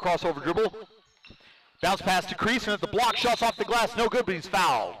front court, crossover dribble. Bounce pass to Creason at the block, shots off the glass, no good, but he's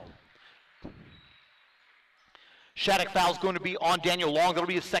fouled. Shattuck foul's going to be on Daniel Long. That'll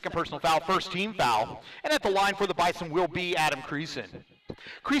be his second personal foul, first team foul. And at the line for the Bison will be Adam Creason.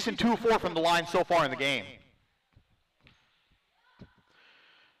 Creason 2 of 4 from the line so far in the game.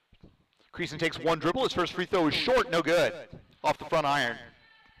 Creason takes one dribble. His first free throw is short, no good. Off the front iron.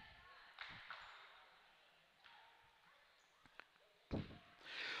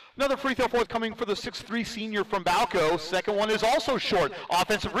 Another free throw forthcoming for the 6'3" senior from Balko. Second one is also short.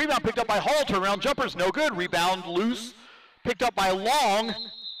 Offensive rebound picked up by Hall. Turnaround jumpers, no good. Rebound loose. Picked up by Long,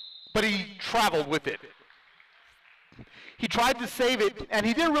 but he traveled with it. He tried to save it, and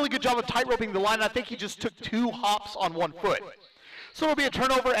he did a really good job of tight-roping the line. I think he just took 2 hops on 1 foot. So it'll be a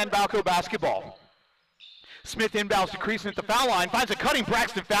turnover and Balko basketball. Smith inbounds to Creason at the foul line. Finds a cutting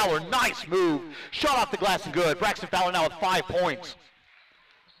Braxton Fowler. Nice move. Shot off the glass and good. Braxton Fowler now with 5 points.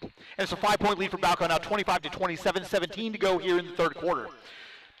 And it's a 5-point lead for Balko now, 25-27, 17 to go here in the third quarter.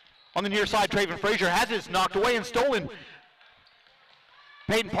 On the near side, Traven Frazier has it. It's knocked away and stolen.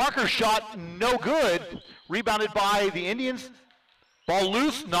 Peyton Parker's shot, no good. Rebounded by the Indians. Ball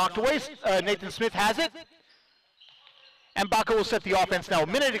loose, knocked away. Nathan Smith has it. And Balko will set the offense now. A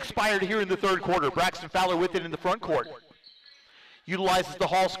minute expired here in the third quarter. Braxton Fowler with it in the front court. Utilizes the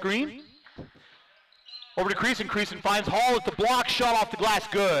Hall screen. Over to Creason. Creason finds Hall at the block. Shot off the glass.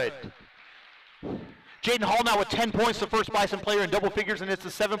 Good. Jaden Hall now with 10 points, the first Bison player in double figures, and it's a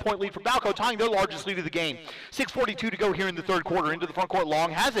 7-point lead for Balko, tying their largest lead of the game. 6:42 to go here in the third quarter. Into the front court.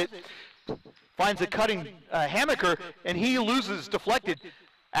 Long has it. Finds a cutting Hammaker, and he loses, deflected.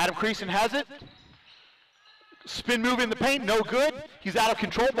 Adam Creason has it. Spin move in the paint, no good. He's out of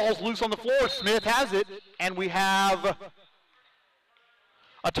control. Ball's loose on the floor. Smith has it, and we have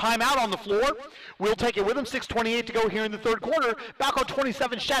a timeout on the floor. We'll take it with him. 6:28 to go here in the third quarter. Balko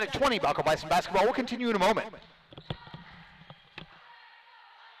 27, Shattuck 20. Balko Bison basketball. We'll continue in a moment.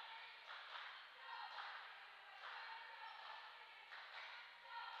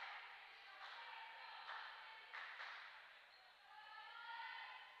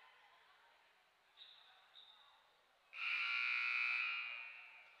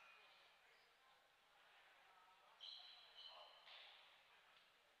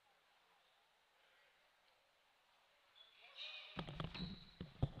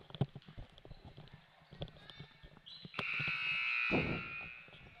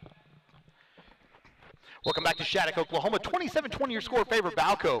 Welcome back to Shattuck, Oklahoma. 27-20 your score favor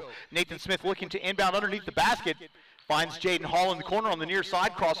Balko. Nathan Smith looking to inbound underneath the basket. Finds Jaden Hall in the corner on the near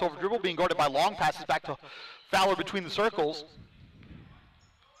side. Crossover dribble being guarded by Long. Passes back to Fowler between the circles.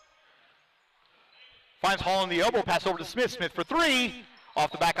 Finds Hall in the elbow. Pass over to Smith. Smith for 3.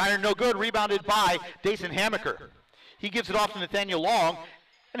 Off the back iron, no good. Rebounded by Dason Hammaker. He gives it off to Nathaniel Long,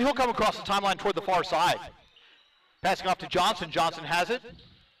 and he'll come across the timeline toward the far side. Passing off to Johnson. Johnson has it.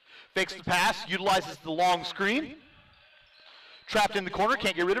 Fakes the pass, utilizes the long screen. Trapped in the corner,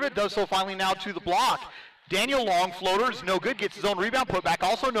 can't get rid of it. Does so finally now to the block. Daniel Long, floater is no good. Gets his own rebound, put back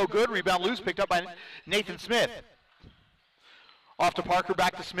also no good. Rebound loose, picked up by Nathan Smith. Off to Parker,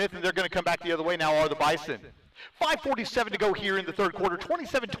 back to Smith, and they're going to come back the other way now are the Bison. 5:47 to go here in the third quarter.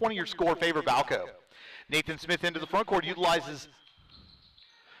 27-20 your score, favor Balko. Nathan Smith into the front court, utilizes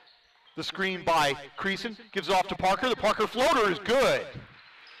the screen by Creason. Gives it off to Parker. The Parker floater is good.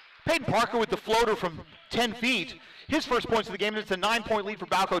 Peyton Parker with the floater from 10 feet. His first points of the game, and it's a 9-point lead for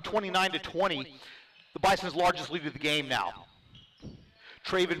Balko, 29-20. The Bison's largest lead of the game now.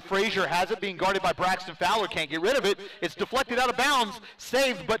 Traven Frazier has it, being guarded by Braxton Fowler. Can't get rid of it. It's deflected out of bounds,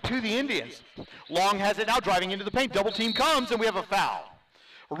 saved, but to the Indians. Long has it now, driving into the paint. Double team comes, and we have a foul.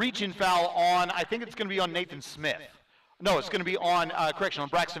 A reach-in foul on, I think it's going to be on Nathan Smith. No, it's going to be on, on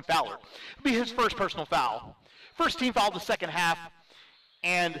Braxton Fowler. It'll be his first personal foul. First team foul of the second half.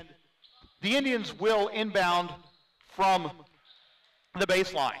 And the Indians will inbound from the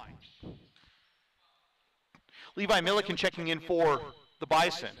baseline. Levi Milliken checking in for the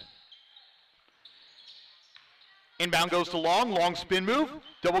Bison. Inbound goes to Long. Long spin move.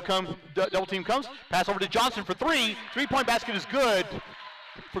 Double team comes. Pass over to Johnson for 3. 3-point basket is good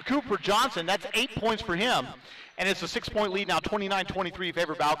for Cooper Johnson. That's 8 points for him. And it's a 6-point lead now, 29-23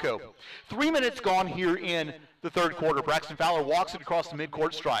 favor Balko. 3 minutes gone here in the third quarter. Braxton Fowler walks it across the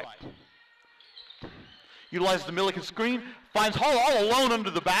midcourt stripe. Utilizes the Milliken screen. Finds Hall all alone under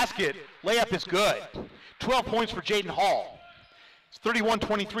the basket. Layup is good. 12 points for Jaden Hall. It's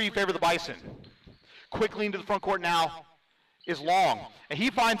 31-23 favor the Bison. Quickly into the front court now is Long. And he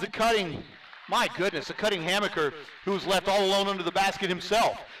finds a cutting, my goodness, a cutting Hammaker who's left all alone under the basket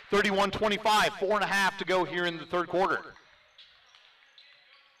himself. 31-25, 4.5 to go here in the third quarter.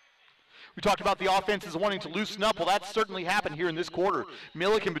 We talked about the offenses wanting to loosen up. Well, that certainly happened here in this quarter.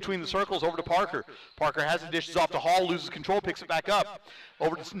 Milliken between the circles over to Parker. Parker has it, dishes off to Hall, loses control, picks it back up.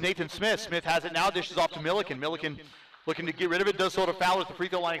 Over to Nathan Smith. Smith has it now, dishes off to Milliken. Milliken looking to get rid of it, does so to Fowler at the free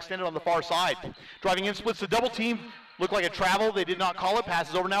throw line extended on the far side. Driving in, splits the double team. Looked like a travel. They did not call it.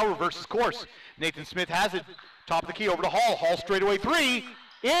 Passes over now. Reverses course. Nathan Smith has it. Top of the key over to Hall. Hall straightaway three.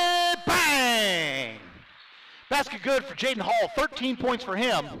 In, bang! Basket good for Jaden Hall. 13 points for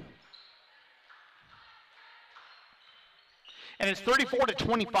him. And it's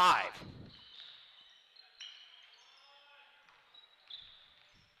 34-25.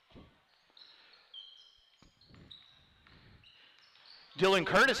 Dylan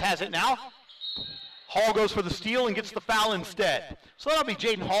Curtis has it now. Hall goes for the steal and gets the foul instead. So that'll be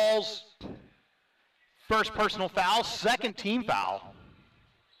Jaden Hall's first personal foul, second team foul.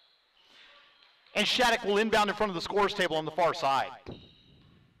 And Shattuck will inbound in front of the scorers table on the far side.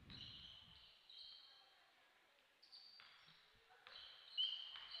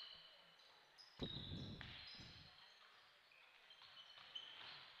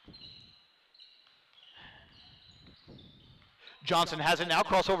 Johnson has it now,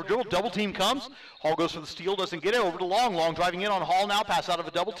 crossover dribble, double team comes. Hall goes for the steal, doesn't get it, over to Long. Long driving in on Hall now, pass out of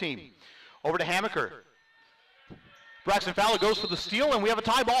a double team. Over to Hammaker. Braxton Fowler goes for the steal, and we have a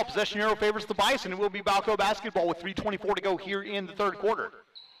tie ball. Possession arrow favors the Bison. It will be Balko basketball with 3:24 to go here in the third quarter.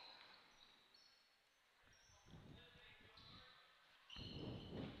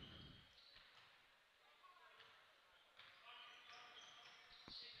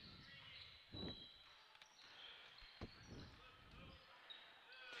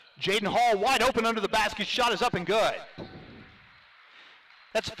 Jaden Hall wide open under the basket. Shot is up and good.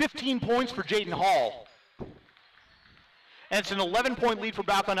 That's 15 points for Jaden Hall. And it's an 11-point lead for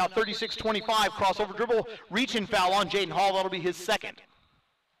Balko now, 36-25. Crossover dribble, reach and foul on Jaden Hall. That'll be his second.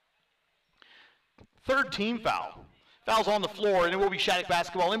 Third team foul. Foul's on the floor, and it will be Shattuck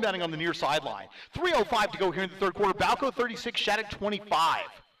basketball inbounding on the near sideline. 3:05 to go here in the third quarter. Balko 36, Shattuck 25.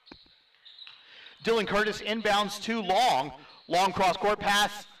 Dylan Curtis inbounds to Long. Long cross-court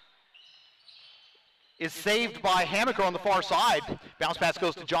pass is saved by Hammaker on the far side. Bounce pass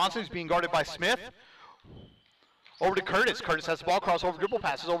goes to Johnson, who's being guarded by Smith. Over to Curtis. Curtis has the ball, crossover dribble,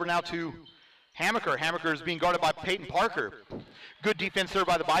 passes over now to Hammaker. Hammaker is being guarded by Peyton Parker. Good defense there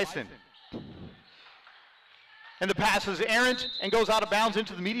by the Bison. And the pass is errant and goes out of bounds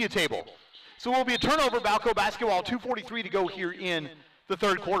into the media table. So it will be a turnover, Balko basketball, 2:43 to go here in the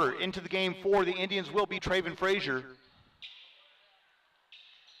third quarter. Into the game for the Indians will be Traven Frazier.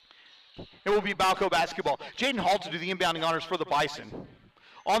 It will be Balko basketball. Jaden Hall to do the inbounding honors for the Bison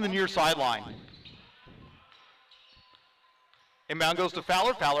on the near sideline. Inbound goes to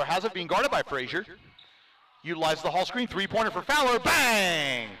Fowler. Fowler has it, being guarded by Frazier. Utilizes the Hall screen. Three-pointer for Fowler.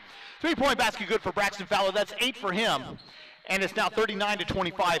 Bang! Three-point basket good for Braxton Fowler. That's 8 for him. And it's now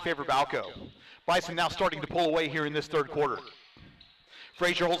 39-25 favor Balko. Bison now starting to pull away here in this third quarter.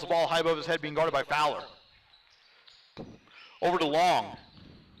 Frazier holds the ball high above his head, being guarded by Fowler. Over to Long.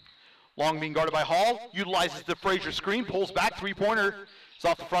 Long being guarded by Hall. Utilizes the Frazier screen. Pulls back. Three-pointer is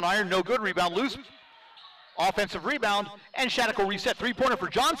off the front iron. No good. Rebound loose. Offensive rebound. And Shattuck will reset. Three-pointer for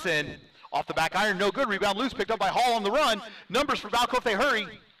Johnson. Off the back iron. No good. Rebound loose. Picked up by Hall on the run. Numbers for Balko if they hurry.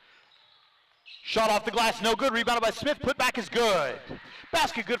 Shot off the glass. No good. Rebounded by Smith. Put back is good.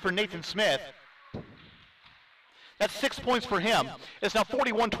 Basket good for Nathan Smith. That's 6 points for him. It's now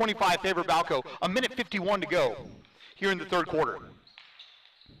 41-25 favor Balko. 1:51 to go here in the third quarter.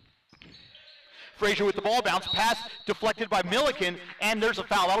 Frazier with the ball, bounce pass deflected by Milliken, and there's a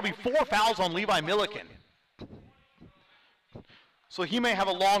foul. That'll be 4 fouls on Levi Milliken. So he may have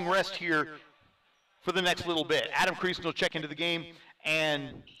a long rest here for the next little bit. Adam Creason will check into the game,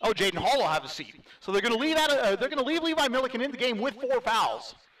 and Jaden Hall will have a seat. So they're going to leave Levi Milliken in the game with 4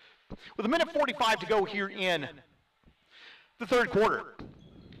 fouls. With 1:45 to go here in the third quarter.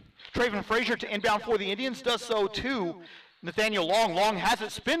 Traven Frazier to inbound for the Indians, does so to Nathaniel Long. Long has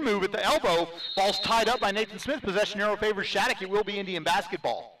it, spin move at the elbow. Ball's tied up by Nathan Smith. Possession arrow favors Shattuck. It will be Indian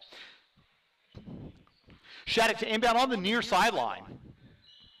basketball. Shattuck to inbound on the near sideline.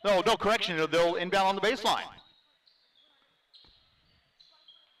 No correction. They'll inbound on the baseline.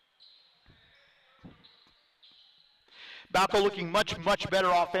 Balko looking much better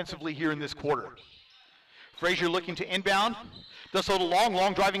offensively here in this quarter. Frazier looking to inbound. Does so to Long.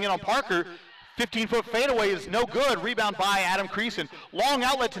 Long driving in on Parker. 15-foot fadeaway is no good. Rebound by Adam Creason. Long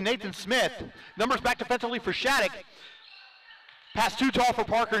outlet to Nathan Smith. Numbers back defensively for Shattuck. Pass too tall for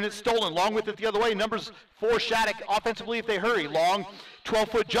Parker, and it's stolen. Long with it the other way. Numbers for Shattuck offensively if they hurry. Long,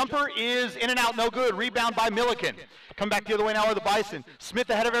 12-foot jumper is in and out, no good. Rebound by Milliken. Come back the other way now are the Bison. Smith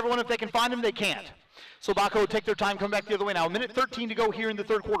ahead of everyone. If they can find him, they can't. So Balko will take their time, come back the other way now. 1:13 to go here in the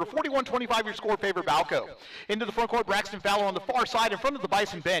third quarter. 41-25 your score favor Balko. Into the front court, Braxton Fowler on the far side in front of the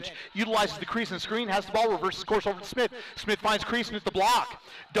Bison bench. Utilizes the Creason screen, has the ball, reverses course over to Smith. Smith finds Creason at the block.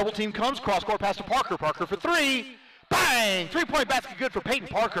 Double team comes, cross court pass to Parker. Parker for 3. Bang! Three-point basket good for Peyton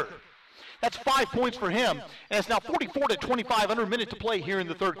Parker. That's 5 points for him, and it's now 44-25, under a minute to play here in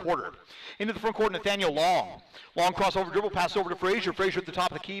the third quarter. Into the front court, Nathaniel Long. Long crossover dribble, pass over to Frazier. Frazier at the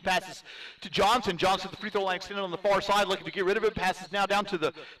top of the key, passes to Johnson. Johnson at the free throw line extended on the far side, looking to get rid of it. Passes now down to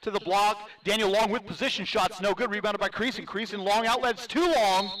the block. Daniel Long with position shots, no good. Rebounded by Creason. Creason, long outlets, too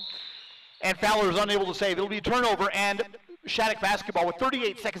long, and Fowler is unable to save. It'll be a turnover, and Shattuck basketball with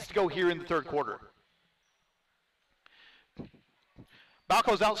 38 seconds to go here in the third quarter.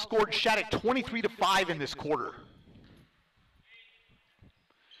 Balko's outscored Shattuck 23-5 in this quarter.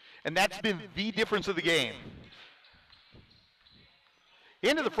 And that's been the difference of the game.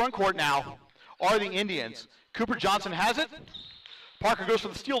 Into the front court now are the Indians. Cooper Johnson has it. Parker goes for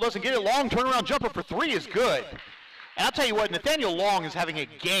the steal, doesn't get it. Long turnaround jumper for three is good. And I'll tell you what, Nathaniel Long is having a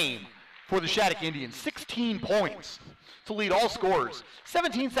game for the Shattuck Indians. 16 points to lead all scorers.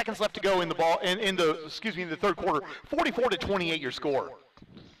 17 seconds left to go in the third quarter. 44-28 your score.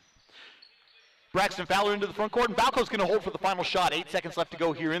 Braxton Fowler into the front court, and Balko's going to hold for the final shot. 8 seconds left to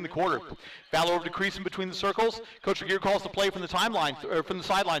go here in the quarter. Fowler over to Creason between the circles. Coach Regier calls the play from the sideline.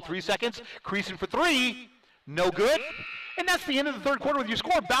 3 seconds. Creason for three. No good. And that's the end of the third quarter with your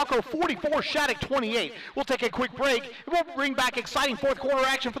score. Balko 44, Shattuck 28. We'll take a quick break, and we'll bring back exciting fourth quarter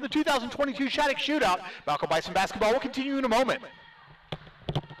action for the 2022 Shattuck Shootout. Balko Bison basketball will continue in a moment.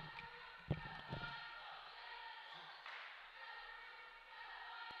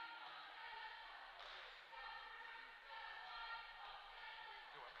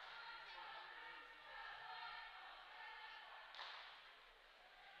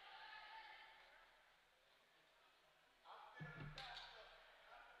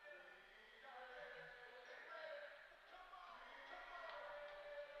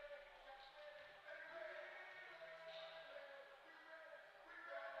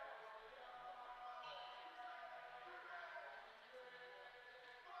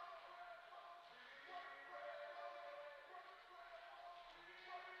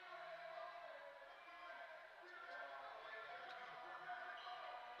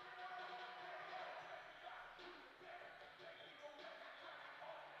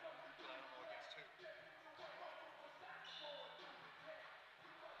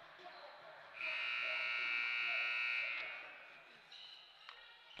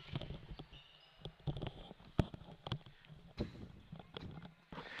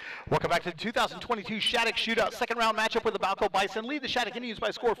 Welcome back to the 2022 Shattuck Shootout. Second round matchup with the Balko Bison. Lead the Shattuck Indians by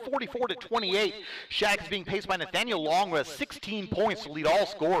a score of 44-28. Shattuck is being paced by Nathaniel Long, who has 16 points to lead all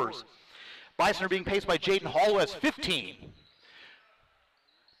scorers. Bison are being paced by Jaden Hall, who has 15.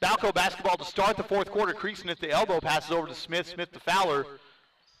 Balko basketball to start the fourth quarter. Creason at the elbow, passes over to Smith. Smith to Fowler.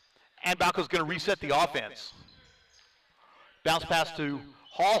 And Balko's going to reset the offense. Bounce pass to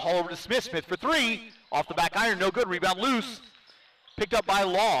Hall. Hall over to Smith. Smith for three. Off the back iron, no good. Rebound loose. Picked up by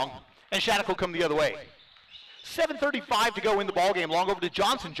Long, and Shattuck will come the other way. 7:35 to go in the ballgame. Long over to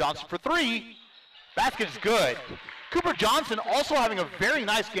Johnson. Johnson for three. Basket is good. Cooper Johnson also having a very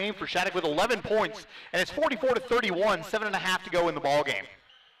nice game for Shattuck with 11 points, and it's 44-31, 7.5 to go in the ballgame.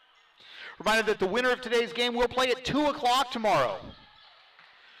 Reminder that the winner of today's game will play at 2 o'clock tomorrow.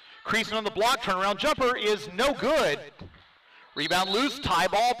 Creason on the block, turnaround jumper is no good. Rebound loose, tie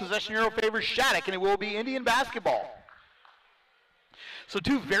ball, possession arrow favors Shattuck, and it will be Indian basketball. So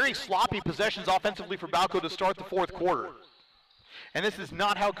two very sloppy possessions offensively for Balko to start the fourth quarter. And this is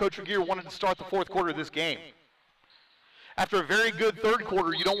not how Coach Regier wanted to start the fourth quarter of this game. After a very good third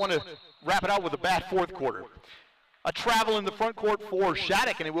quarter, you don't want to wrap it out with a bad fourth quarter. A travel in the front court for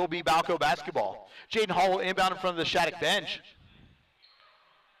Shattuck, and it will be Balko basketball. Jaden Hall will inbound in front of the Shattuck bench.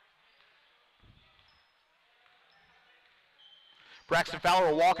 Braxton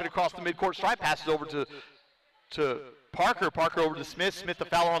Fowler will walk it across the midcourt stripe, passes over to Parker. Parker over to Smith. Smith to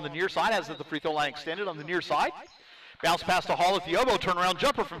Fowler on the near side, has the free throw line extended on the near side. Bounce pass to Hall at the elbow. Turnaround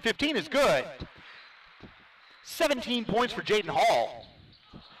jumper from 15 is good. 17 points for Jaden Hall.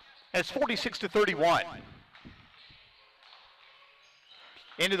 And it's 46-31.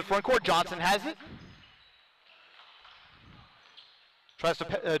 Into the front court. Johnson has it. Tries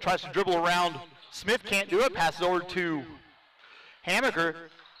to dribble around Smith. Can't do it. Passes over to Hammaker.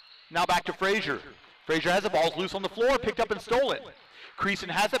 Now back to Frazier. Frazier has the ball, loose on the floor, picked up and stolen. Creason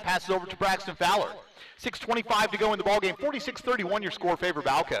has it, passes over to Braxton Fowler. 6:25 to go in the ballgame. 46-31 your score favor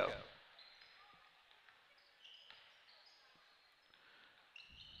Balko.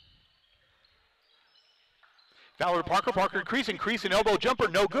 Fowler to Parker, Parker to Creason. Creason elbow jumper,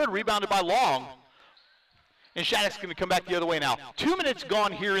 no good, rebounded by Long. And Shattuck's going to come back the other way now. 2 minutes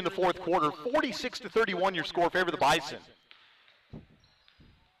gone here in the fourth quarter. 46-31 your score favor the Bison.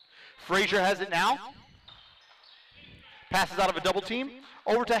 Frazier has it now. Passes out of a double team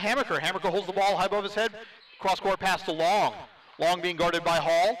over to Hammaker. Hammaker holds the ball high above his head. Cross-court pass to Long. Long being guarded by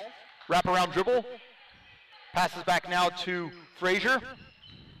Hall. Wrap-around dribble. Passes back now to Frazier.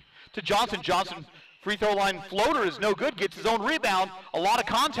 To Johnson. Johnson, free throw line floater is no good. Gets his own rebound. A lot of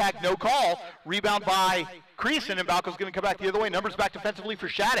contact, no call. Rebound by Creason, and Balko's going to come back the other way. Numbers back defensively for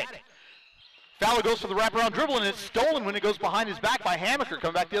Shattuck. Fowler goes for the wraparound dribble, and it's stolen when it goes behind his back by Hammaker.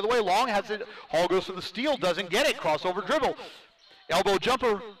 Come back the other way. Long has it. Hall goes for the steal. Doesn't get it. Crossover dribble. Elbow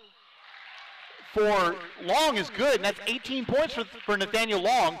jumper for Long is good, and that's 18 points for Nathaniel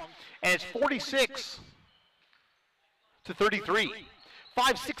Long, and it's 46 to 33.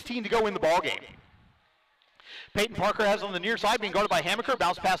 5:16 to go in the ball game. Peyton Parker has on the near side, being guarded by Hammaker.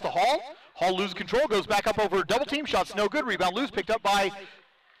 Bounce pass to Hall. Hall loses control, goes back up over double team. Shots no good. Rebound loose, picked up by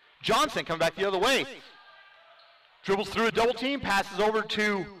Johnson. Coming back the other way. Dribbles through a double team, passes over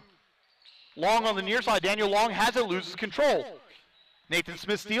to Long on the near side. Daniel Long has it, loses control. Nathan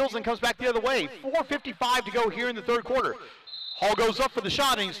Smith steals and comes back the other way. 4:55 to go here in the third quarter. Hall goes up for the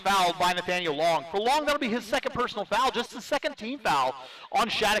shot, and he's fouled by Nathaniel Long. For Long, that'll be his second personal foul, just the second team foul on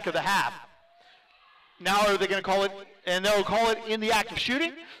Shattuck of the half. Now are they going to call it, and they'll call it in the act of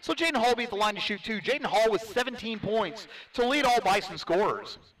shooting. So Jaden Hall be at the line to shoot too. Jaden Hall with 17 points to lead all Bison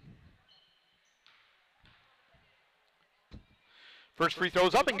scorers. First free throw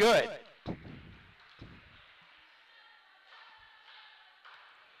is up and good.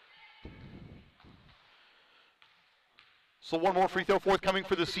 So one more free throw forthcoming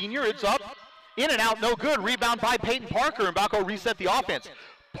for the senior. It's up, in and out, no good. Rebound by Peyton Parker, and Balko reset the offense.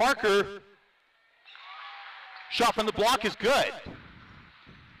 Parker, shot from the block is good.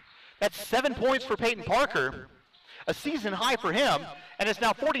 That's 7 points for Peyton Parker, a season high for him, and it's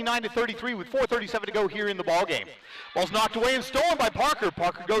now 49 to 33 with 4:37 to go here in the ball game. Ball's knocked away and stolen by Parker.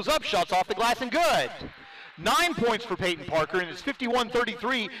 Parker goes up, shots off the glass and good. 9 points for Peyton Parker, and it's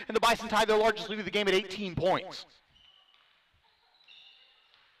 51-33, and the Bison tie their largest lead of the game at 18 points.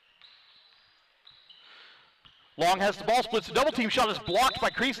 Long has the ball, splits the double team shot, is blocked by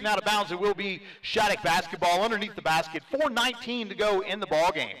Creason out of bounds. It will be Shattuck basketball underneath the basket. 4:19 to go in the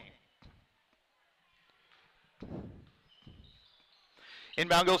ball game.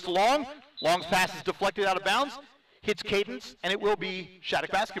 Inbound goes to Long. Long's pass is deflected out of bounds, hits Cadence, and it will be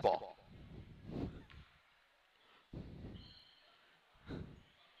Shattuck basketball.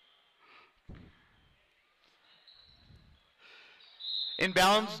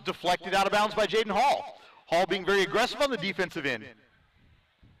 Inbounds deflected out of bounds by Jaden Hall. Hall being very aggressive on the defensive end.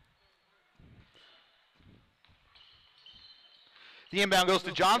 The inbound goes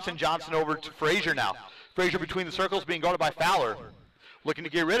to Johnson. Johnson over to Frazier now. Frazier between the circles being guarded by Fowler. Looking to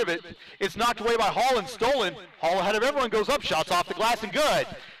get rid of it. It's knocked away by Hall and stolen. Hall ahead of everyone, goes up, shots off the glass and good.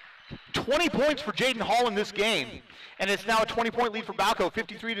 20 points for Jaden Hall in this game. And it's now a 20-point lead for Balko,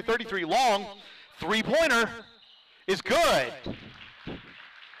 53 to 33. Long, three-pointer is good.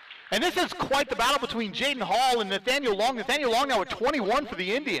 And this is quite the battle between Jaden Hall and Nathaniel Long. Nathaniel Long now at 21 for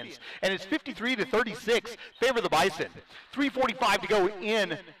the Indians. And it's 53 to 36, favor the Bison. 3:45 to go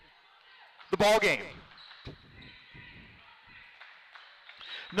in the ball game.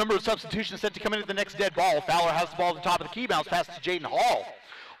 Number of substitutions set to come in at the next dead ball. Fowler has the ball at the top of the key, bounce pass to Jaden Hall.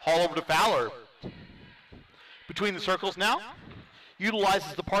 Hall over to Fowler. Between the circles now.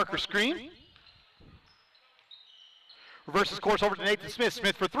 Utilizes the Parker screen. Reverses course over to Nathan Smith.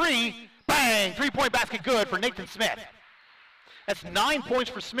 Smith for three. Bang! Three-point basket good for Nathan Smith. That's 9 points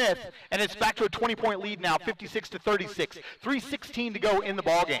for Smith, and it's back to a 20-point lead now, 56 to 36. 3:16 to go in the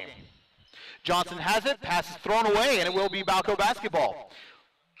ball game. Johnson has it. Pass is thrown away, and it will be Balko basketball.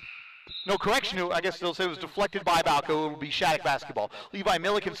 No correction, I guess they'll say it was deflected by Balko. It will be Shattuck basketball. Levi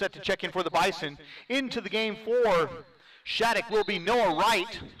Milliken set to check in for the Bison. Into the game for Shattuck will be Noah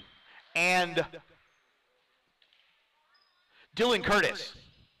Wright and Dylan Curtis.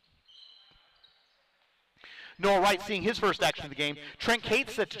 Noah Wright seeing his first action of the game. Trent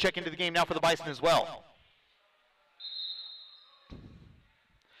Cates set to check into the game now for the Bison as well.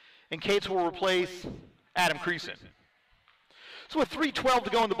 And Cates will replace Adam Creason. So with 3:12 to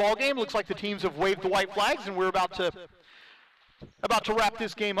go in the ball game, looks like the teams have waved the white flags, and we're about to wrap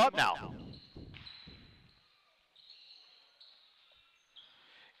this game up now.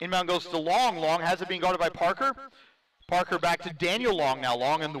 Inbound goes to Long. Long has it being guarded by Parker. Parker back to Daniel Long now.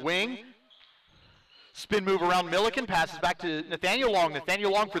 Long in the wing. Spin move around Milliken. Passes back to Nathaniel Long.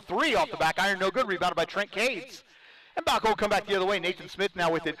 Nathaniel Long for three off the back iron. No good. Rebounded by Trent Cates. And Balko will come back the other way. Nathan Smith now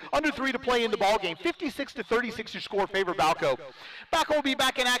with it. Under three to play in the ball game. 56 to 36 your score favor Balko. Balko will be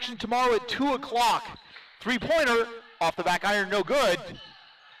back in action tomorrow at 2 o'clock. Three-pointer off the back iron. No good.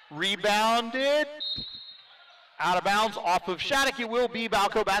 Rebounded Out of bounds off of Shattuck. It will be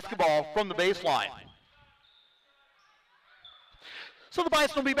Balko basketball from the baseline. So the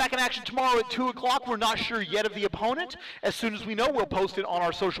Bison will be back in action tomorrow at 2 o'clock. We're not sure yet of the opponent. As soon as we know, we'll post it on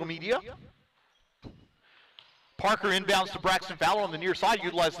our social media. Parker inbounds to Braxton Fowler on the near side.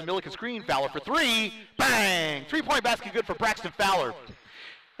 Utilizes the Milliken screen. Fowler for three. Bang! Three-point basket good for Braxton Fowler.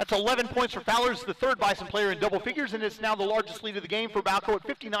 That's 11 points for Fowler. It's the third Bison player in double figures, and it's now the largest lead of the game for Balko at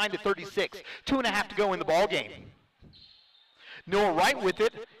 59-36. 2.5 to go in the ball game. Noah Wright with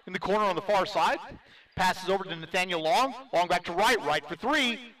it in the corner on the far side. Passes over to Nathaniel Long. Long back to Wright. Wright for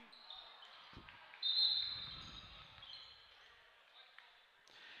three.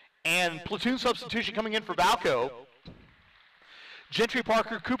 And platoon substitution coming in for Balko. Gentry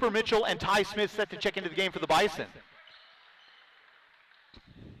Parker, Cooper Mitchell, and Ty Smith set to check into the game for the Bison.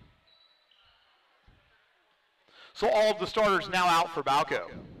 So all of the starters now out for Balko.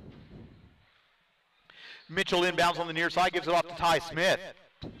 Mitchell inbounds on the near side, gives it off to Ty Smith.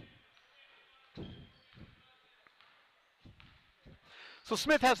 So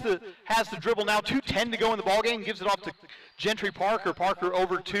Smith has the dribble now, 2:10 to go in the ballgame, gives it off to Gentry Parker. Parker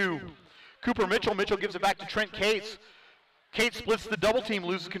over to Cooper Mitchell. Mitchell gives it back to Trent Cates. Cates splits the double team,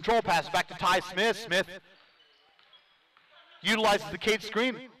 loses control, passes back to Ty Smith. Smith utilizes the Cates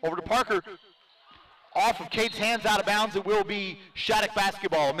screen, over to Parker. Off of Cates' hands, out of bounds. It will be Shattuck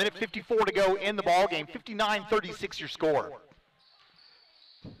basketball. 1:54 to go in the ballgame. 59-36 your score.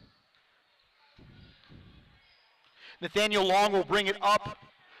 Nathaniel Long will bring it up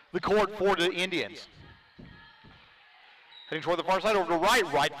the court for the Indians. Heading toward the far side, over to Wright.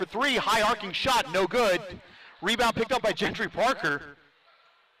 Wright for three. High arcing shot, no good. Rebound picked up by Gentry Parker.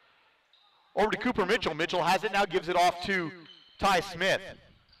 Over to Cooper Mitchell. Mitchell has it now, gives it off to Ty Smith.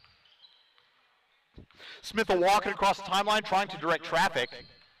 Smith will walk it across the timeline, trying to direct traffic.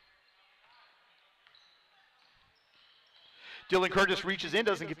 Dylan Curtis reaches in,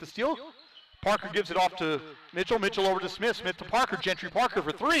 doesn't get the steal. Parker gives it off to Mitchell. Mitchell over to Smith. Smith to Parker. Gentry Parker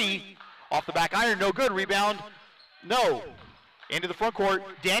for three. Off the back iron, no good. Rebound, no. Into the front court.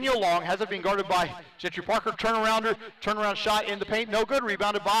 Daniel Long has it being guarded by Gentry Parker. Turnaround shot in the paint, no good.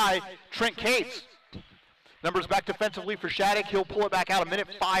 Rebounded by Trent Cates. Numbers back defensively for Shattuck. He'll pull it back out.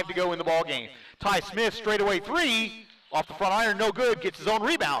 1:05 to go in the ball game. Ty Smith straightaway three. Off the front iron, no good. Gets his own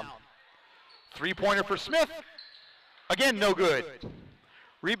rebound. Three-pointer for Smith. Again, no good.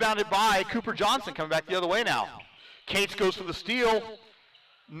 Rebounded by Cooper Johnson, coming back the other way now. Cates goes for the steal,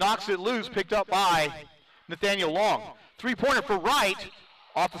 knocks it loose, picked up by Nathaniel Long. Three-pointer for Wright,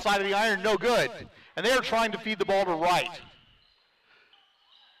 off the side of the iron, no good. And they are trying to feed the ball to Wright.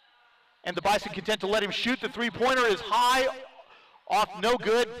 And the Bison content to let him shoot. The three-pointer is high, off, no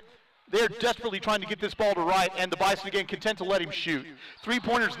good. They're desperately trying to get this ball to Wright, and the Bison again content to let him shoot.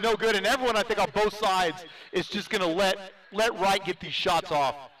 Three-pointer's no good, and everyone I think on both sides is just going to let Wright get these shots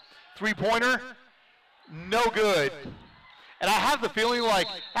off. Three-pointer, no good. And I have the feeling like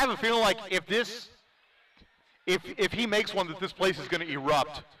if he makes one, that this place is going to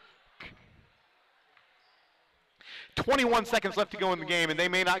erupt. 21 seconds left to go in the game, and they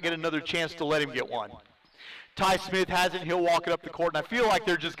may not get another chance to let him get one. Ty Smith has it, and he'll walk it up the court, and I feel like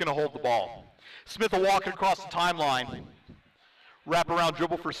they're just going to hold the ball. Smith will walk it across the timeline. Wrap around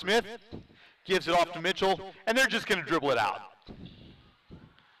dribble for Smith. Gives it off to Mitchell, and they're just going to dribble it out.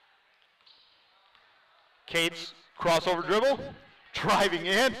 Cates, crossover dribble, driving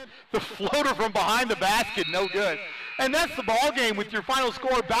in. The floater from behind the basket, no good. And that's the ball game with your final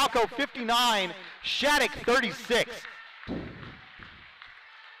score, Balko 59, Shattuck 36.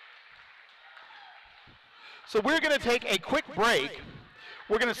 So we're going to take a quick break.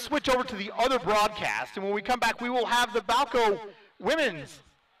 We're going to switch over to the other broadcast, and when we come back, we will have the Balko women's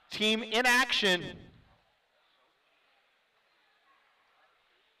team in action.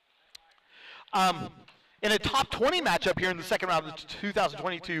 In a top 20 matchup here in the second round of the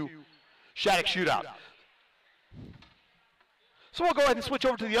 2022 Shattuck Shootout. So we'll go ahead and switch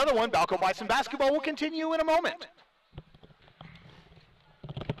over to the other one. Balko Bison basketball will continue in a moment.